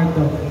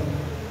order.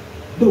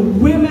 The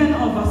women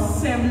of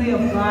Assembly of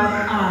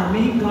God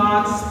Army,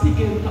 God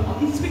speaking to,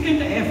 he's speaking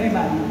to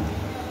everybody.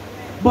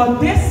 But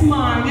this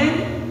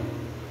morning,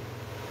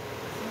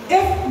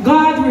 if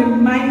God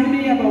remind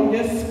me about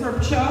this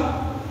scripture,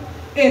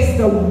 it's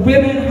the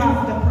women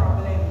have the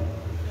problem.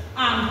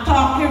 I'm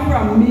talking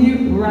from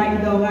me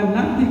right now. I'm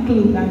not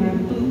including, I'm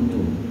including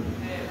too.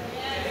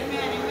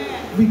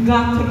 We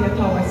got to get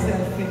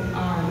ourselves in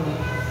order.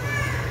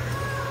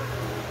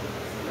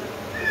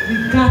 We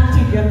got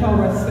to get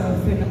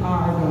ourselves in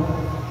order.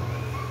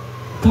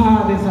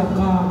 God is a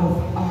God of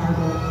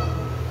order.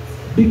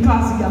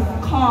 Because he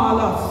has called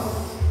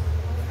us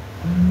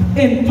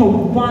into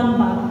one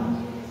body,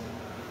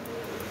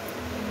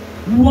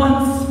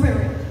 one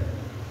spirit,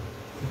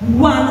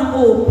 one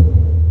hope,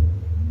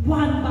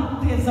 one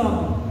baptism,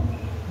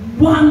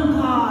 one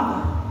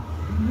God,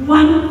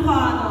 one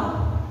Father.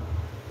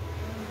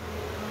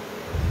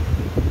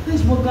 This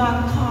is what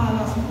God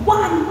called us.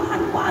 One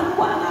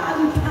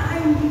all the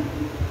time.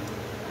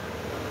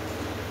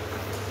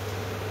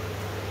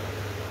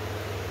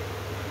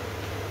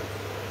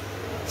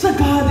 So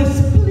God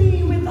is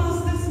pleased with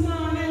us this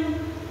morning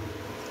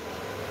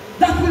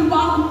that we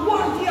walk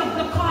worthy of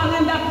the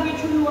calling that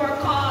which we were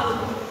called.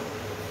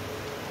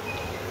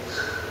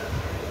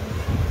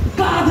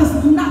 God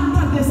is not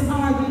a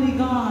disorderly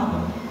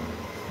God.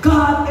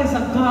 God is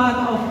a God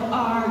of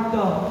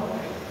order.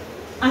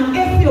 And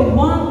if you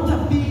want to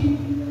be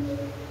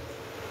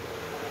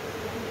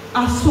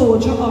a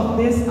soldier of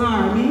this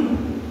army,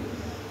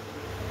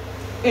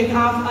 it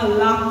has a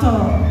lot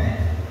of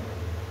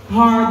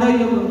harder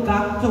you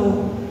got to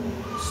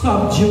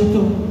subdue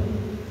to.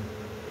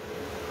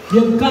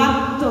 You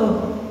got to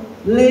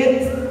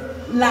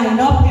line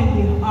up in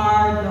the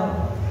order.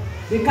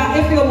 Because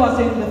if you was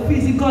in the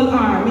physical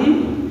army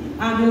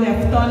and the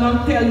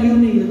lieutenant tell you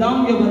kneel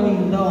down, you're going to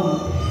kneel down.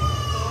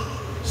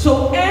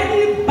 So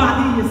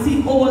anybody you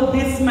see all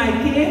this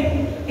Mikey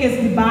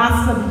is the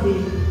boss of the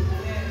day.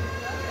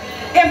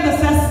 If they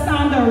say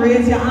stand and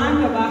raise your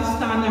hand, you got to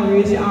stand and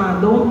raise your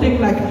hand. Don't think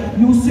like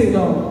you sit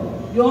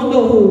down. You don't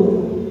know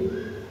who.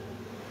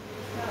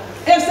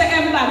 If say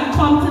everybody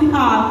come to the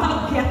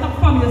altar, get up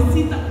from your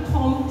seat and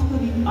come to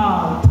the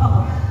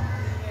altar.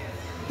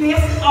 This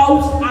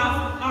house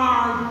has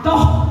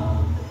order.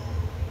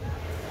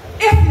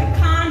 If you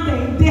can't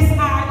then this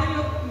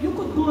order, you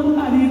could go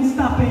and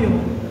stop you.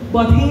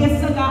 But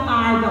here's the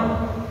order.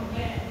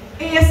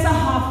 Here's the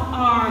have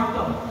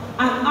order.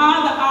 And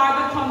all the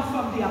order comes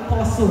from the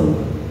apostle.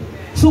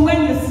 So when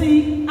you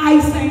see I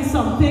saying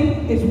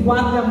something, it's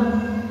what the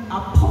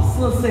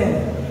apostle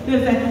said. They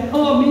say,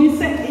 oh, me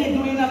said, hey,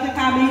 doing nothing,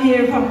 can be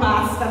here from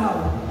Pastor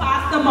Mouth.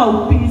 Pastor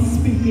Mouthpiece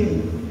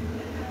speaking.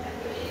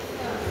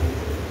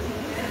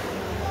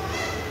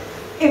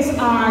 It's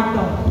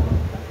order.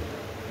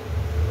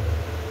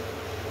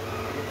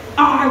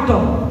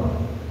 Order.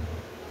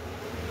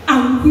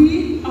 And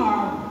we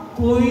are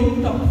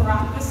going to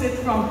practice it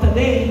from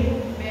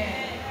today.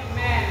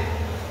 Amen.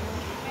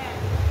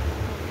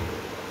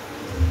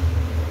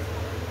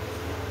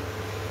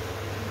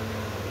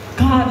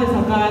 God is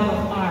a God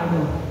of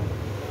order.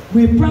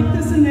 We're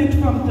practicing it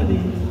from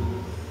today.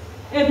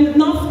 If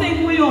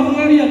nothing we don't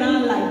hear you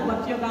not like,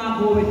 but you're going to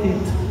go with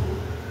it.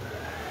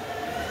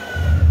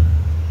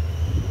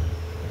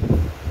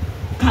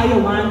 Because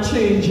you want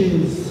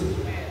changes.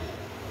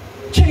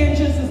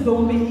 Changes is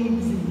don't be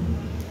easy.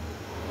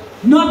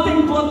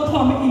 Nothing but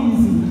come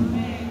easy.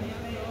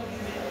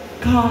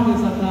 God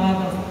is a God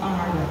of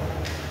order.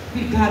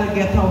 We got to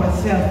get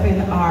ourselves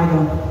in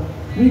order.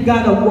 We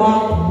got to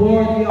walk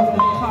worthy of the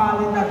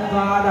calling that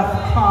God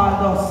has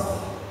called us.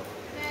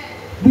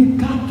 We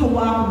got to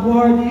walk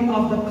worthy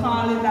of the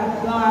calling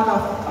that God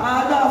has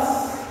called us.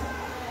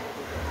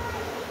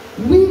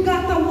 We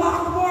got to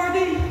walk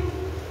worthy.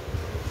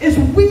 It's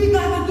we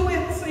got to do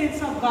it,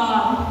 saints of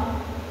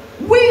God.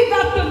 We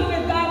got to do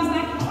it. God is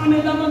not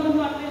coming down on the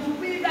this.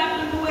 We got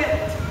to do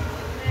it.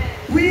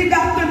 We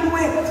got to do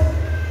it.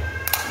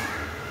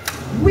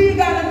 We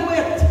got to do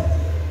it.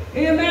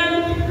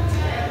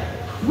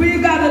 Amen.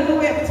 We got to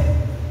do it.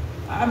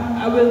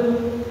 I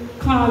will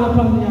call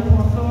upon the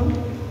apostle.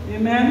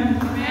 Amen.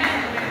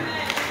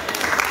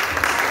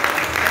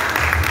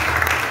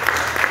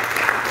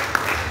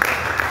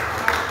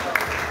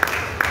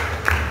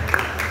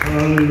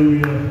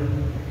 Hallelujah.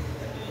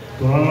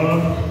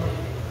 God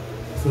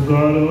is the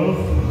God of order.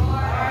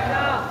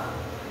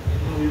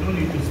 Oh, you don't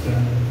need to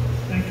stand.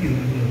 Thank you.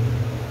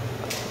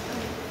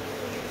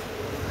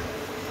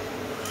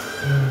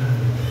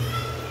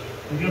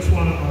 I just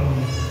want to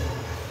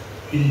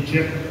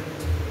inject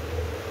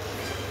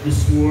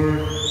this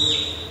word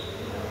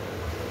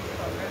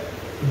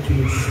into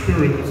your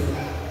spirit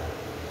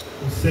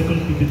in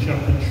 2 Peter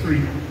chapter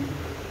 3.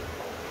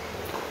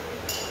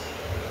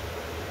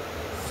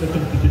 2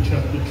 Peter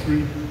chapter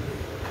 3.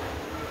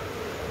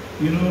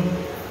 You know,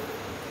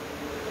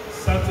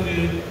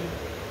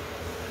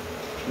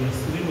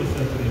 yesterday was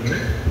Saturday,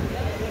 right?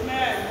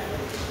 Amen.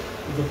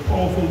 It was a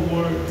powerful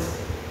word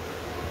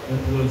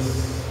that was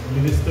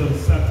ministered on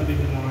Saturday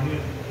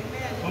morning.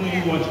 How many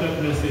of you watched that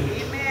message?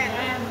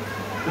 Amen.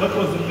 What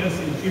was the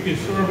message? If you're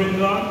serving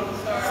God,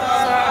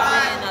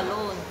 Serving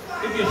alone.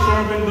 if you're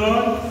serving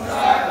God, Serve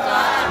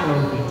God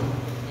alone. serve Him.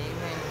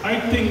 Amen. I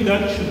think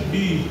that should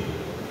be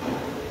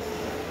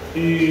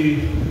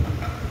a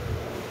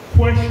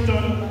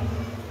question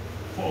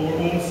for our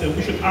own self.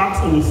 We should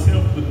ask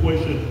ourselves the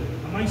question,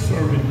 am I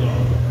serving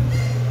God?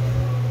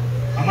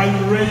 Am I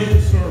ready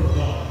to serve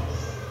God?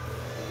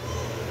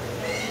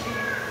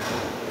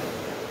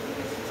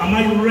 Am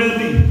I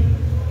ready?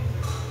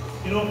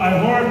 You know, I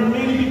heard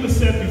many people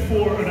say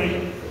before, and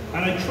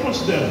I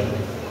trust them.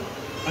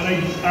 And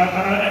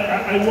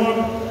I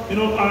want, you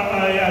know,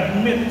 I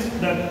admit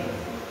that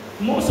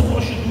most of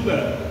us should do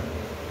that.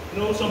 You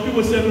know, some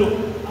people say, look,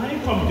 I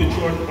ain't coming to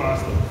church,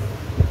 Pastor,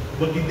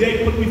 but the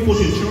day put me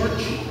foot in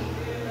church,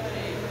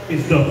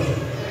 it's done.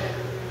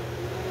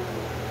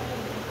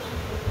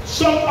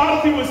 Some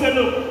other people say,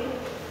 look,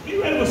 be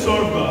ready to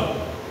serve God.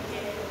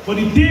 But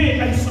the day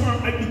I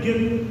serve, I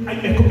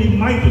make up my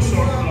mind to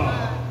serve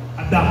God.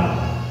 At that.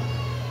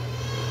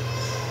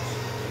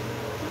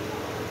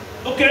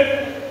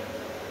 Okay.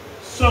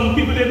 Some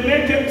people didn't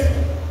make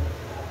it,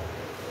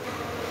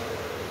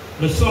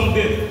 but some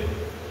did.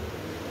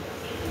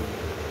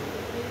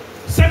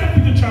 2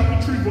 Peter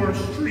chapter 3,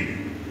 verse 3.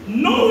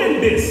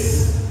 Knowing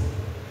this,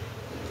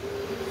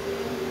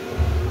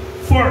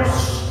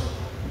 first,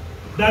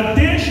 that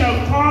there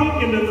shall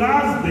come in the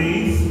last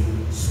days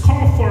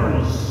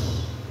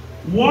scoffers,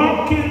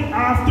 walking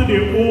after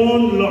their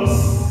own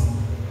lusts,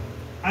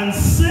 and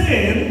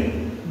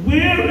saying,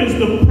 where is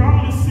the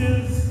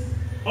promises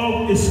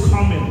of his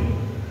coming?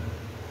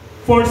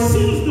 For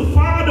since the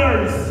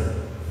fathers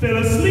fell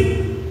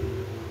asleep,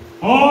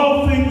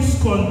 all things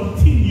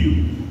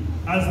continue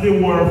as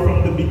they were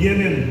from the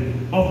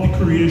beginning of the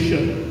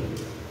creation.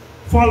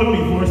 Follow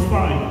me, verse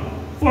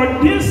 5. For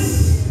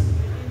this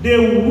they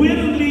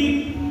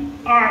willingly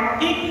are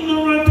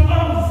ignorant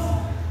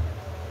of,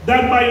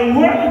 that by the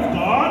word of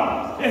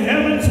God the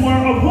heavens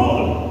were of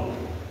old,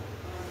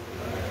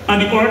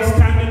 and the earth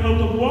standing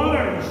out of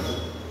waters,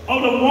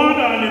 out of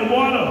water and in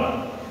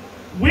water,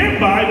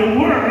 whereby the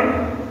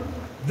world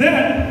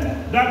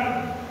then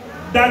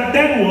that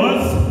then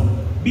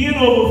was, being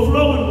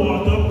overflowed with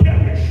water,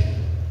 perished.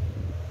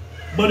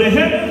 But the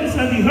heavens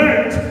and the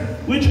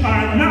earth, which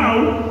are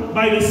now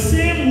by the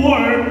same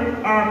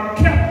word, are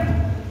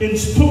kept in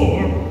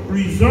store,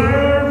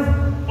 reserved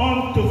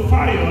unto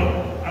fire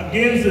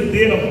against the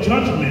day of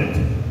judgment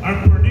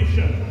and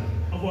perdition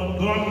of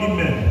ungodly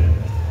men.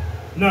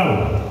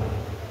 Now,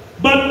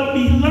 but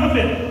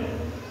beloved,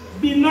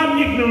 be not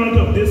ignorant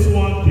of this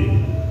one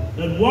thing,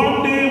 that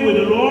one day with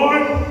the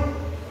Lord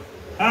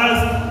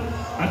as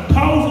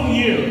 1,000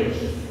 years,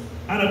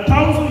 and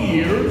 1,000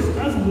 years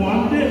as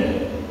one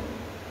day.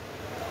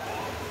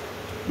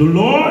 The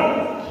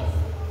Lord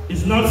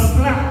is not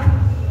slack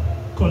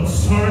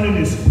concerning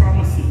his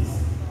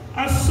promises,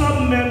 as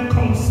some men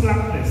count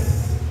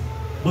slackness,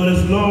 but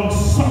is long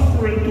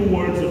suffering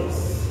towards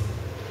us,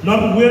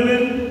 not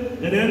willing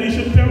that any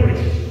should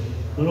perish,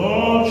 but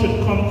all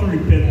should come to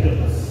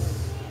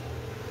repentance.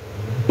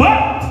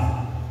 But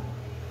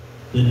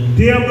the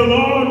day of the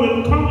Lord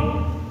will come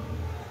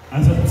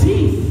as a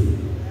thief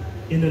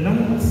in the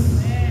night,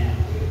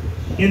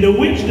 in the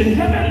which the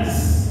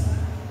heavens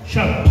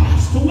shall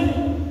pass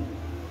away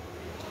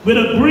with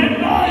a great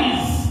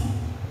noise,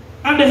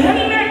 and the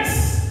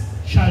elements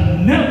shall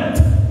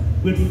melt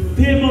with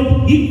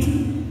fervent heat.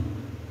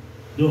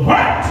 The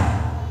earth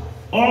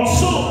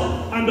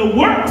also and the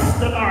works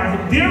that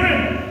are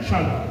therein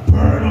shall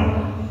burn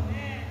up.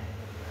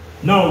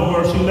 Now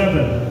verse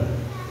 11.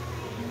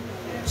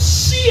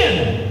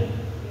 Seeing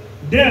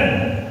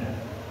then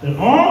that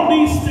all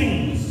these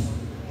things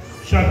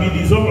shall be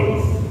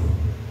dissolved.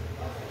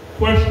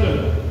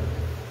 Question.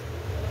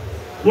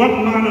 What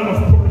manner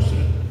of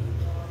person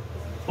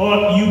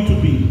ought you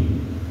to be?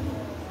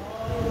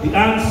 The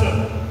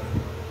answer.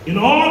 In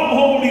all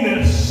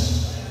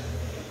holiness,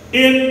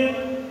 in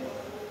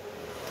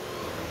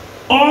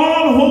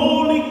all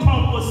holy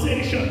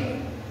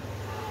conversation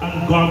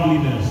and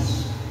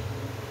godliness.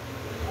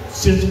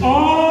 Since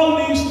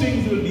all these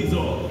things will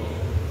dissolve,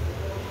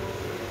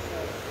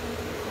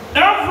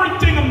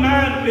 everything a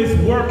man is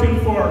working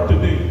for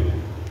today,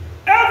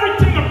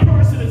 everything a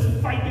person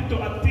is fighting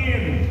to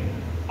attain,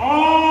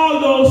 all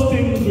those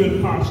things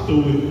will pass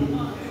away.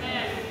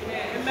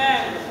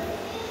 Amen.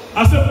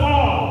 I said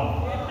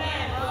all.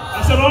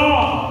 I said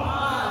all.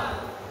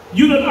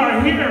 You that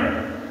are here,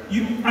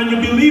 and you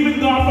believe in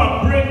God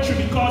for breakthrough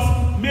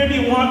because maybe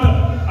you want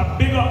a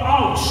bigger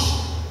house.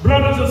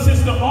 Brothers and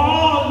sisters,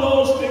 all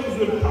those things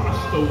will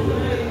pass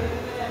away.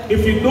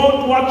 If you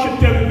don't watch your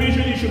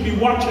television, you should be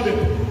watching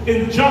it.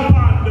 In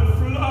Japan, the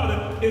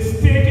flood is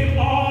taking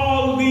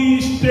all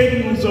these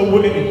things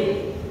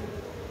away.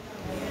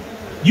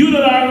 You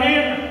that are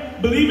here,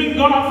 believe in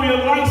God for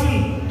your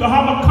license to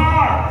have a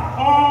car,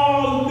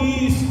 all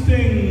these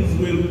things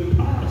will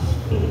pass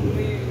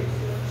away.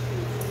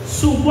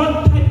 So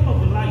what type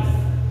of life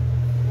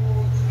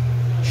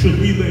should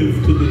we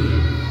live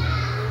today?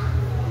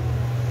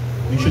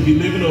 We should be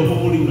living a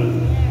holy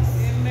life.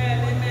 Amen.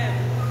 Amen.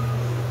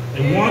 I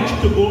want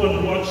you to go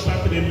and watch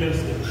Saturday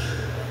message.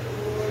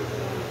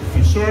 If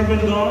you're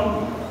serving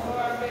God,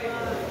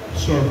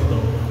 serve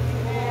God.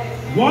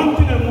 One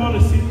thing I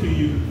want to say to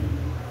you,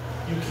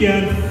 you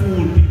can't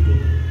fool people.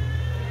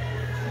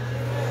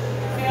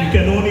 You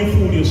can only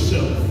fool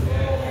yourself.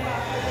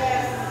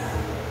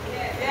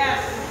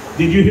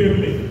 Did you hear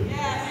me?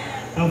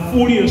 And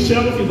fool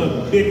yourself is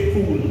a big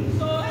fool.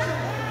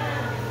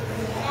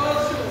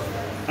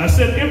 I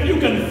said, if you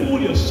can fool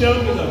yourself,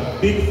 is a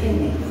big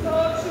fool.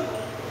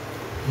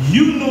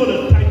 You know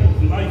the type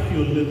of life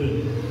you're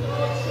living.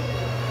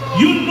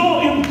 You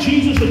know if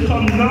Jesus would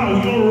come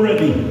now, you're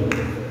ready.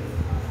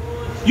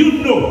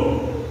 You know.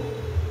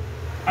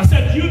 I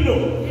said, you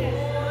know.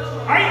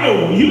 I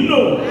know, you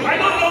know. I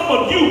don't know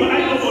about you, but I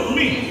know about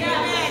me.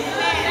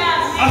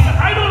 I said,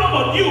 I don't know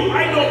about you,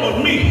 I know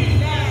about me.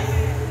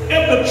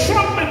 If the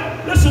trumpet,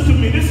 listen to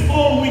me, this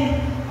whole week,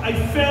 I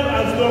felt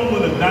as though I'm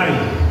going to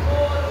die.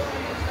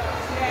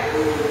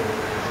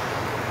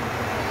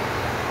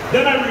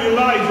 Then I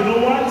realized, you know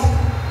what?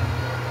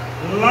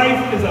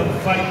 Life is a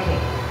viper.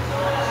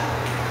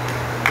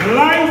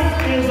 Life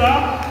is a,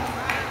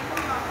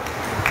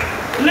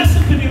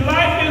 listen to me,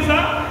 life is a,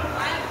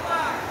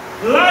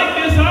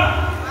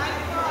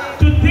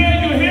 today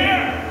you're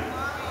here.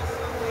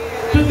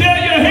 Today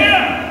you're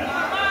here.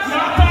 You're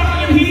not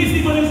talking easy,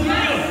 but it's real.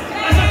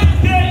 I said,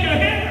 today you're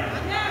here.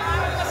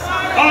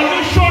 Are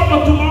you sure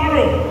about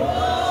tomorrow?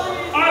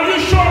 Are you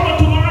sure about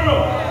tomorrow?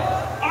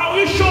 Are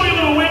you sure you're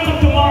going to wake up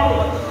tomorrow?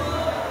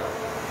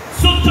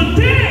 So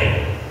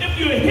today, if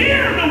you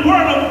hear the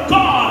word of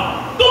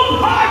God, don't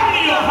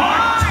harden your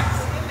heart.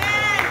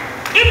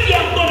 If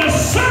you're going to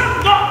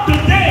serve God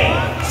today,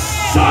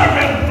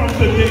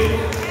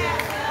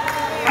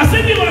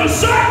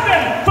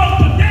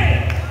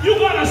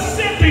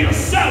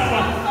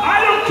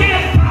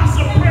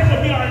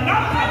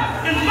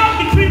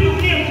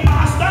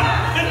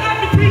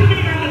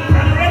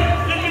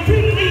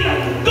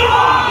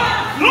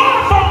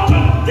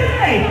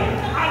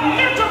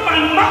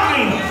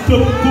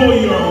 go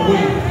your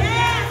way.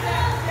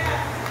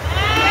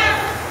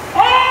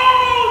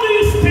 All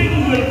these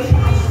things will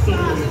pass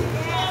away.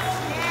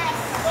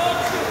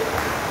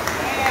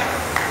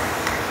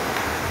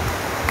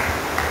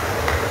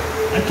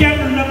 I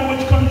can't remember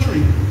which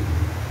country.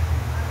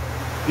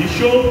 They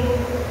show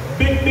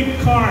big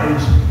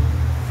cars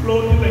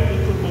floating like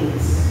little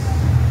boats.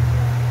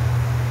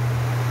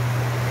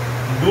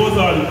 And those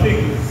are the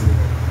things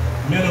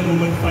men and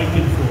women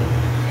fighting for.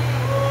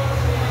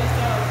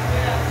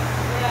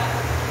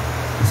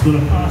 It's going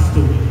to pass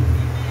away.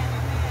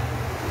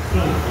 So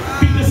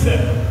Peter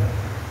said,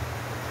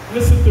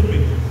 listen to me,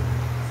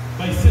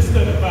 my sister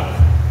in the back.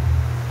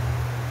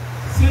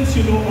 Since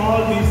you know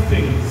all these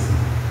things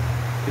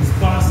is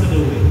passing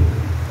away,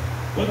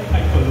 what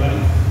type of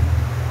life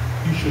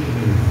you should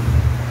live?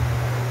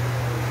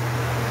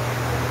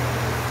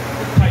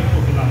 What type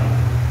of life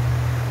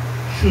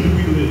should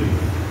we live?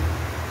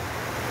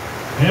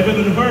 Heaven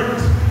and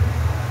earth.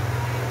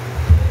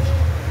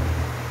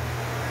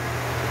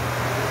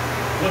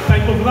 What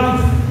type of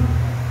life?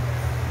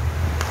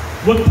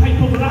 What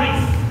type of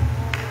life?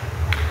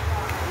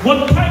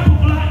 What type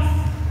of life?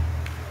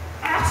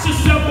 Ask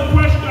yourself the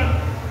question,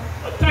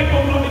 what type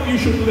of life you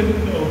should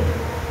live now?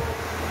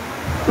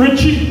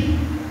 Richie,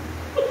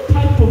 what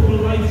type of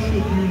life should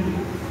you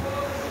live?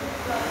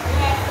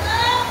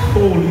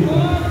 Holy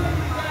God,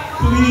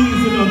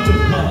 pleasing unto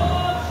God.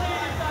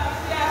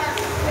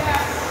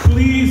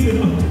 Pleasing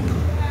unto God.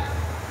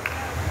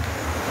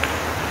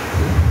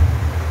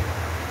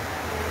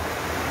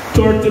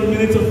 30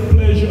 minutes of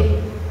pleasure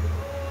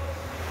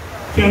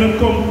cannot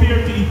compare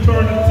to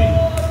eternity.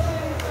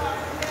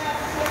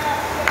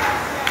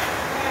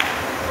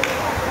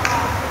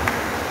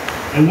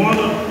 I want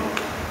to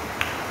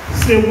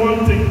say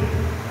one thing,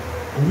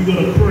 and we're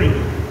going to pray.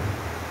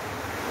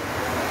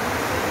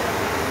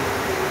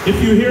 If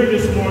you're here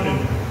this morning,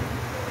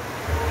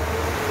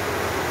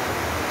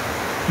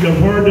 you have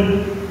heard the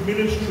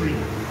ministry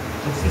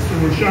of Sister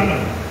Roshanna.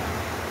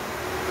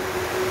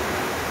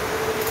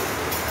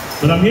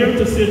 But I'm here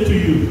to say to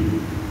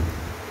you,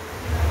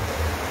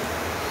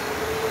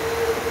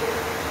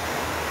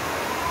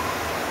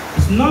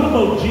 it's not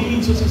about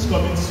Jesus is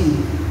coming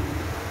soon.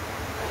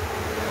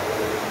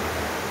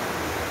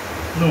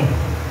 No.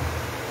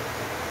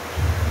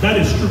 That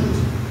is truth.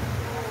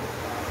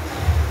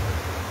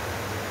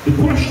 The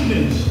question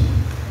is,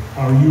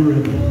 are you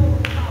ready?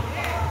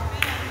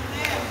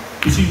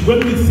 You see, when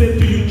we said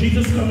to you,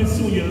 Jesus coming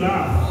soon, you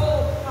laugh.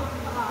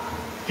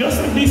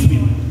 Just like these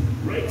people.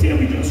 Right here,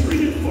 we just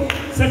read it for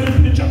 2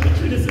 Peter chapter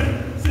 3. It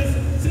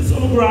says, since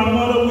our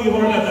grandmother, we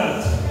heard of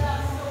that.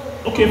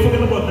 Okay,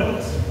 forget about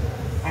that.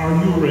 Are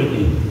you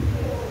ready?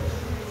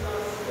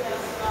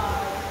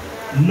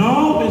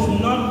 Now is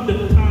not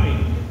the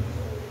time,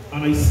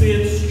 and I say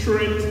it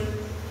straight,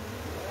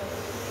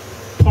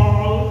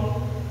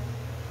 Paul,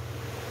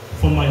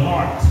 from my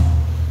heart.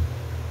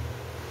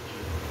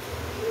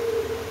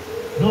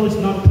 Now it's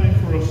not time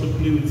for us to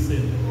play with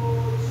sin.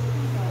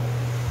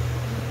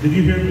 Did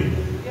you hear me?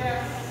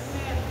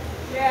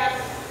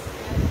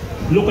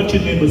 Look at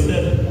your neighbor,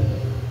 said,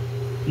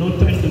 no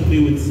time to play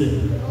with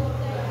sin.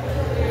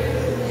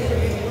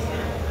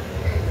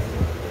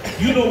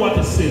 You know what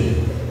is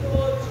sin.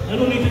 I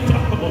don't need to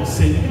talk about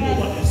sin. You know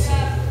what is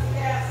sin.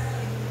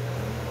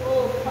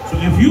 So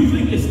if you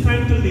think it's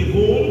time to lay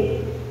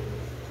hold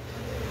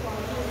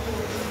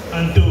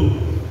and to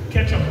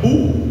catch a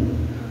boo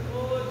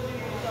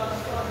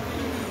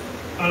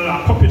and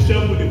lock up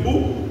yourself with a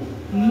boo,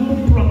 no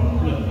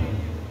problem.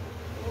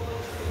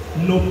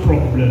 No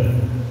problem.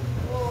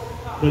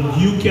 But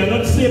you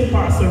cannot say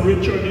Pastor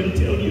Richard didn't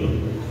tell you.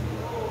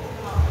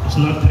 It's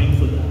not time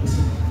for that.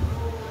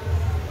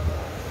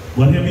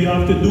 Whatever you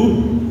have to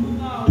do,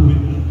 do it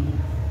now.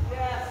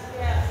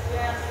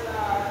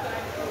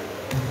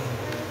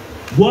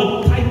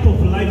 What type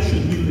of life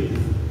should we live?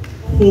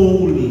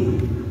 Holy.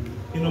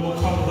 In our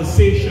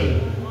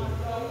conversation.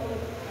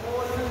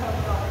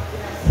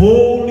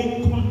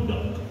 Holy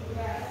conduct.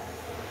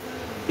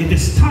 It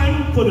is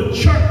time for the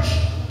church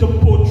to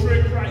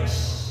portray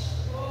Christ.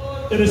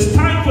 It is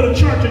time for the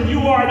church, and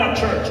you are that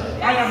church.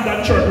 I am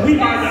that church. We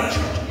are that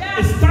church.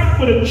 It's time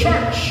for the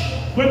church.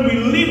 When we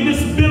leave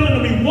this building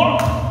and we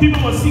walk,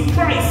 people will see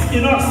Christ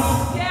in us.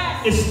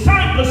 It's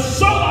time for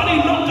somebody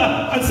look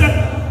up and say,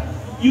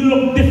 you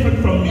look different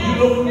from me. You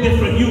look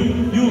different.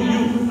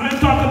 I'm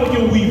talking about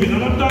your weaving.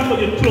 I'm not talking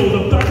about your clothes.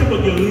 I'm talking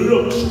about your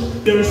looks.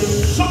 There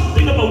is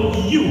something about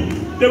you.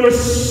 There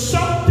is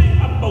something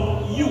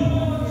about you.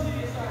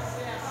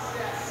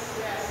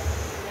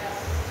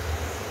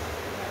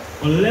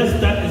 Unless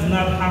that is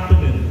not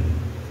happening,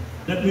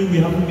 that means we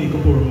have to make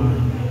up our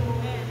mind.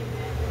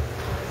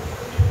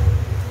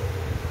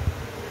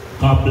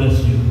 God bless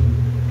you.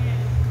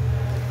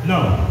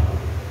 Now,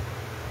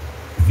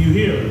 if you're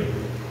here,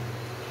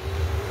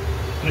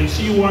 and I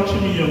see you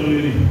watching me, young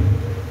lady.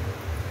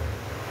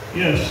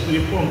 Yes,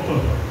 you pumped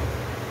up.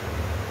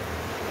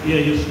 Yeah,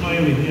 you're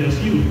smiling. Yes,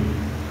 you.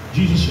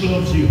 Jesus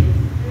loves you.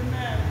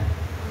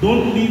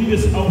 Don't leave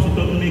this house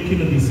without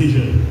making a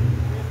decision.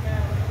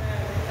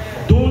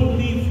 Don't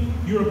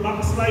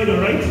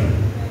Snyder, right?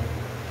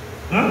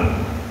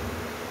 Huh?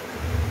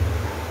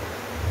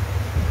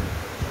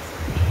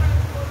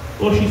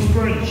 Oh, she's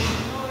French.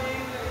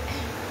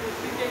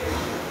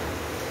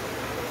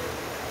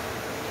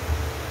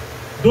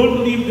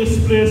 Don't leave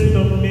this place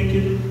without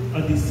making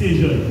a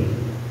decision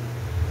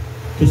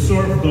to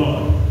serve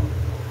God.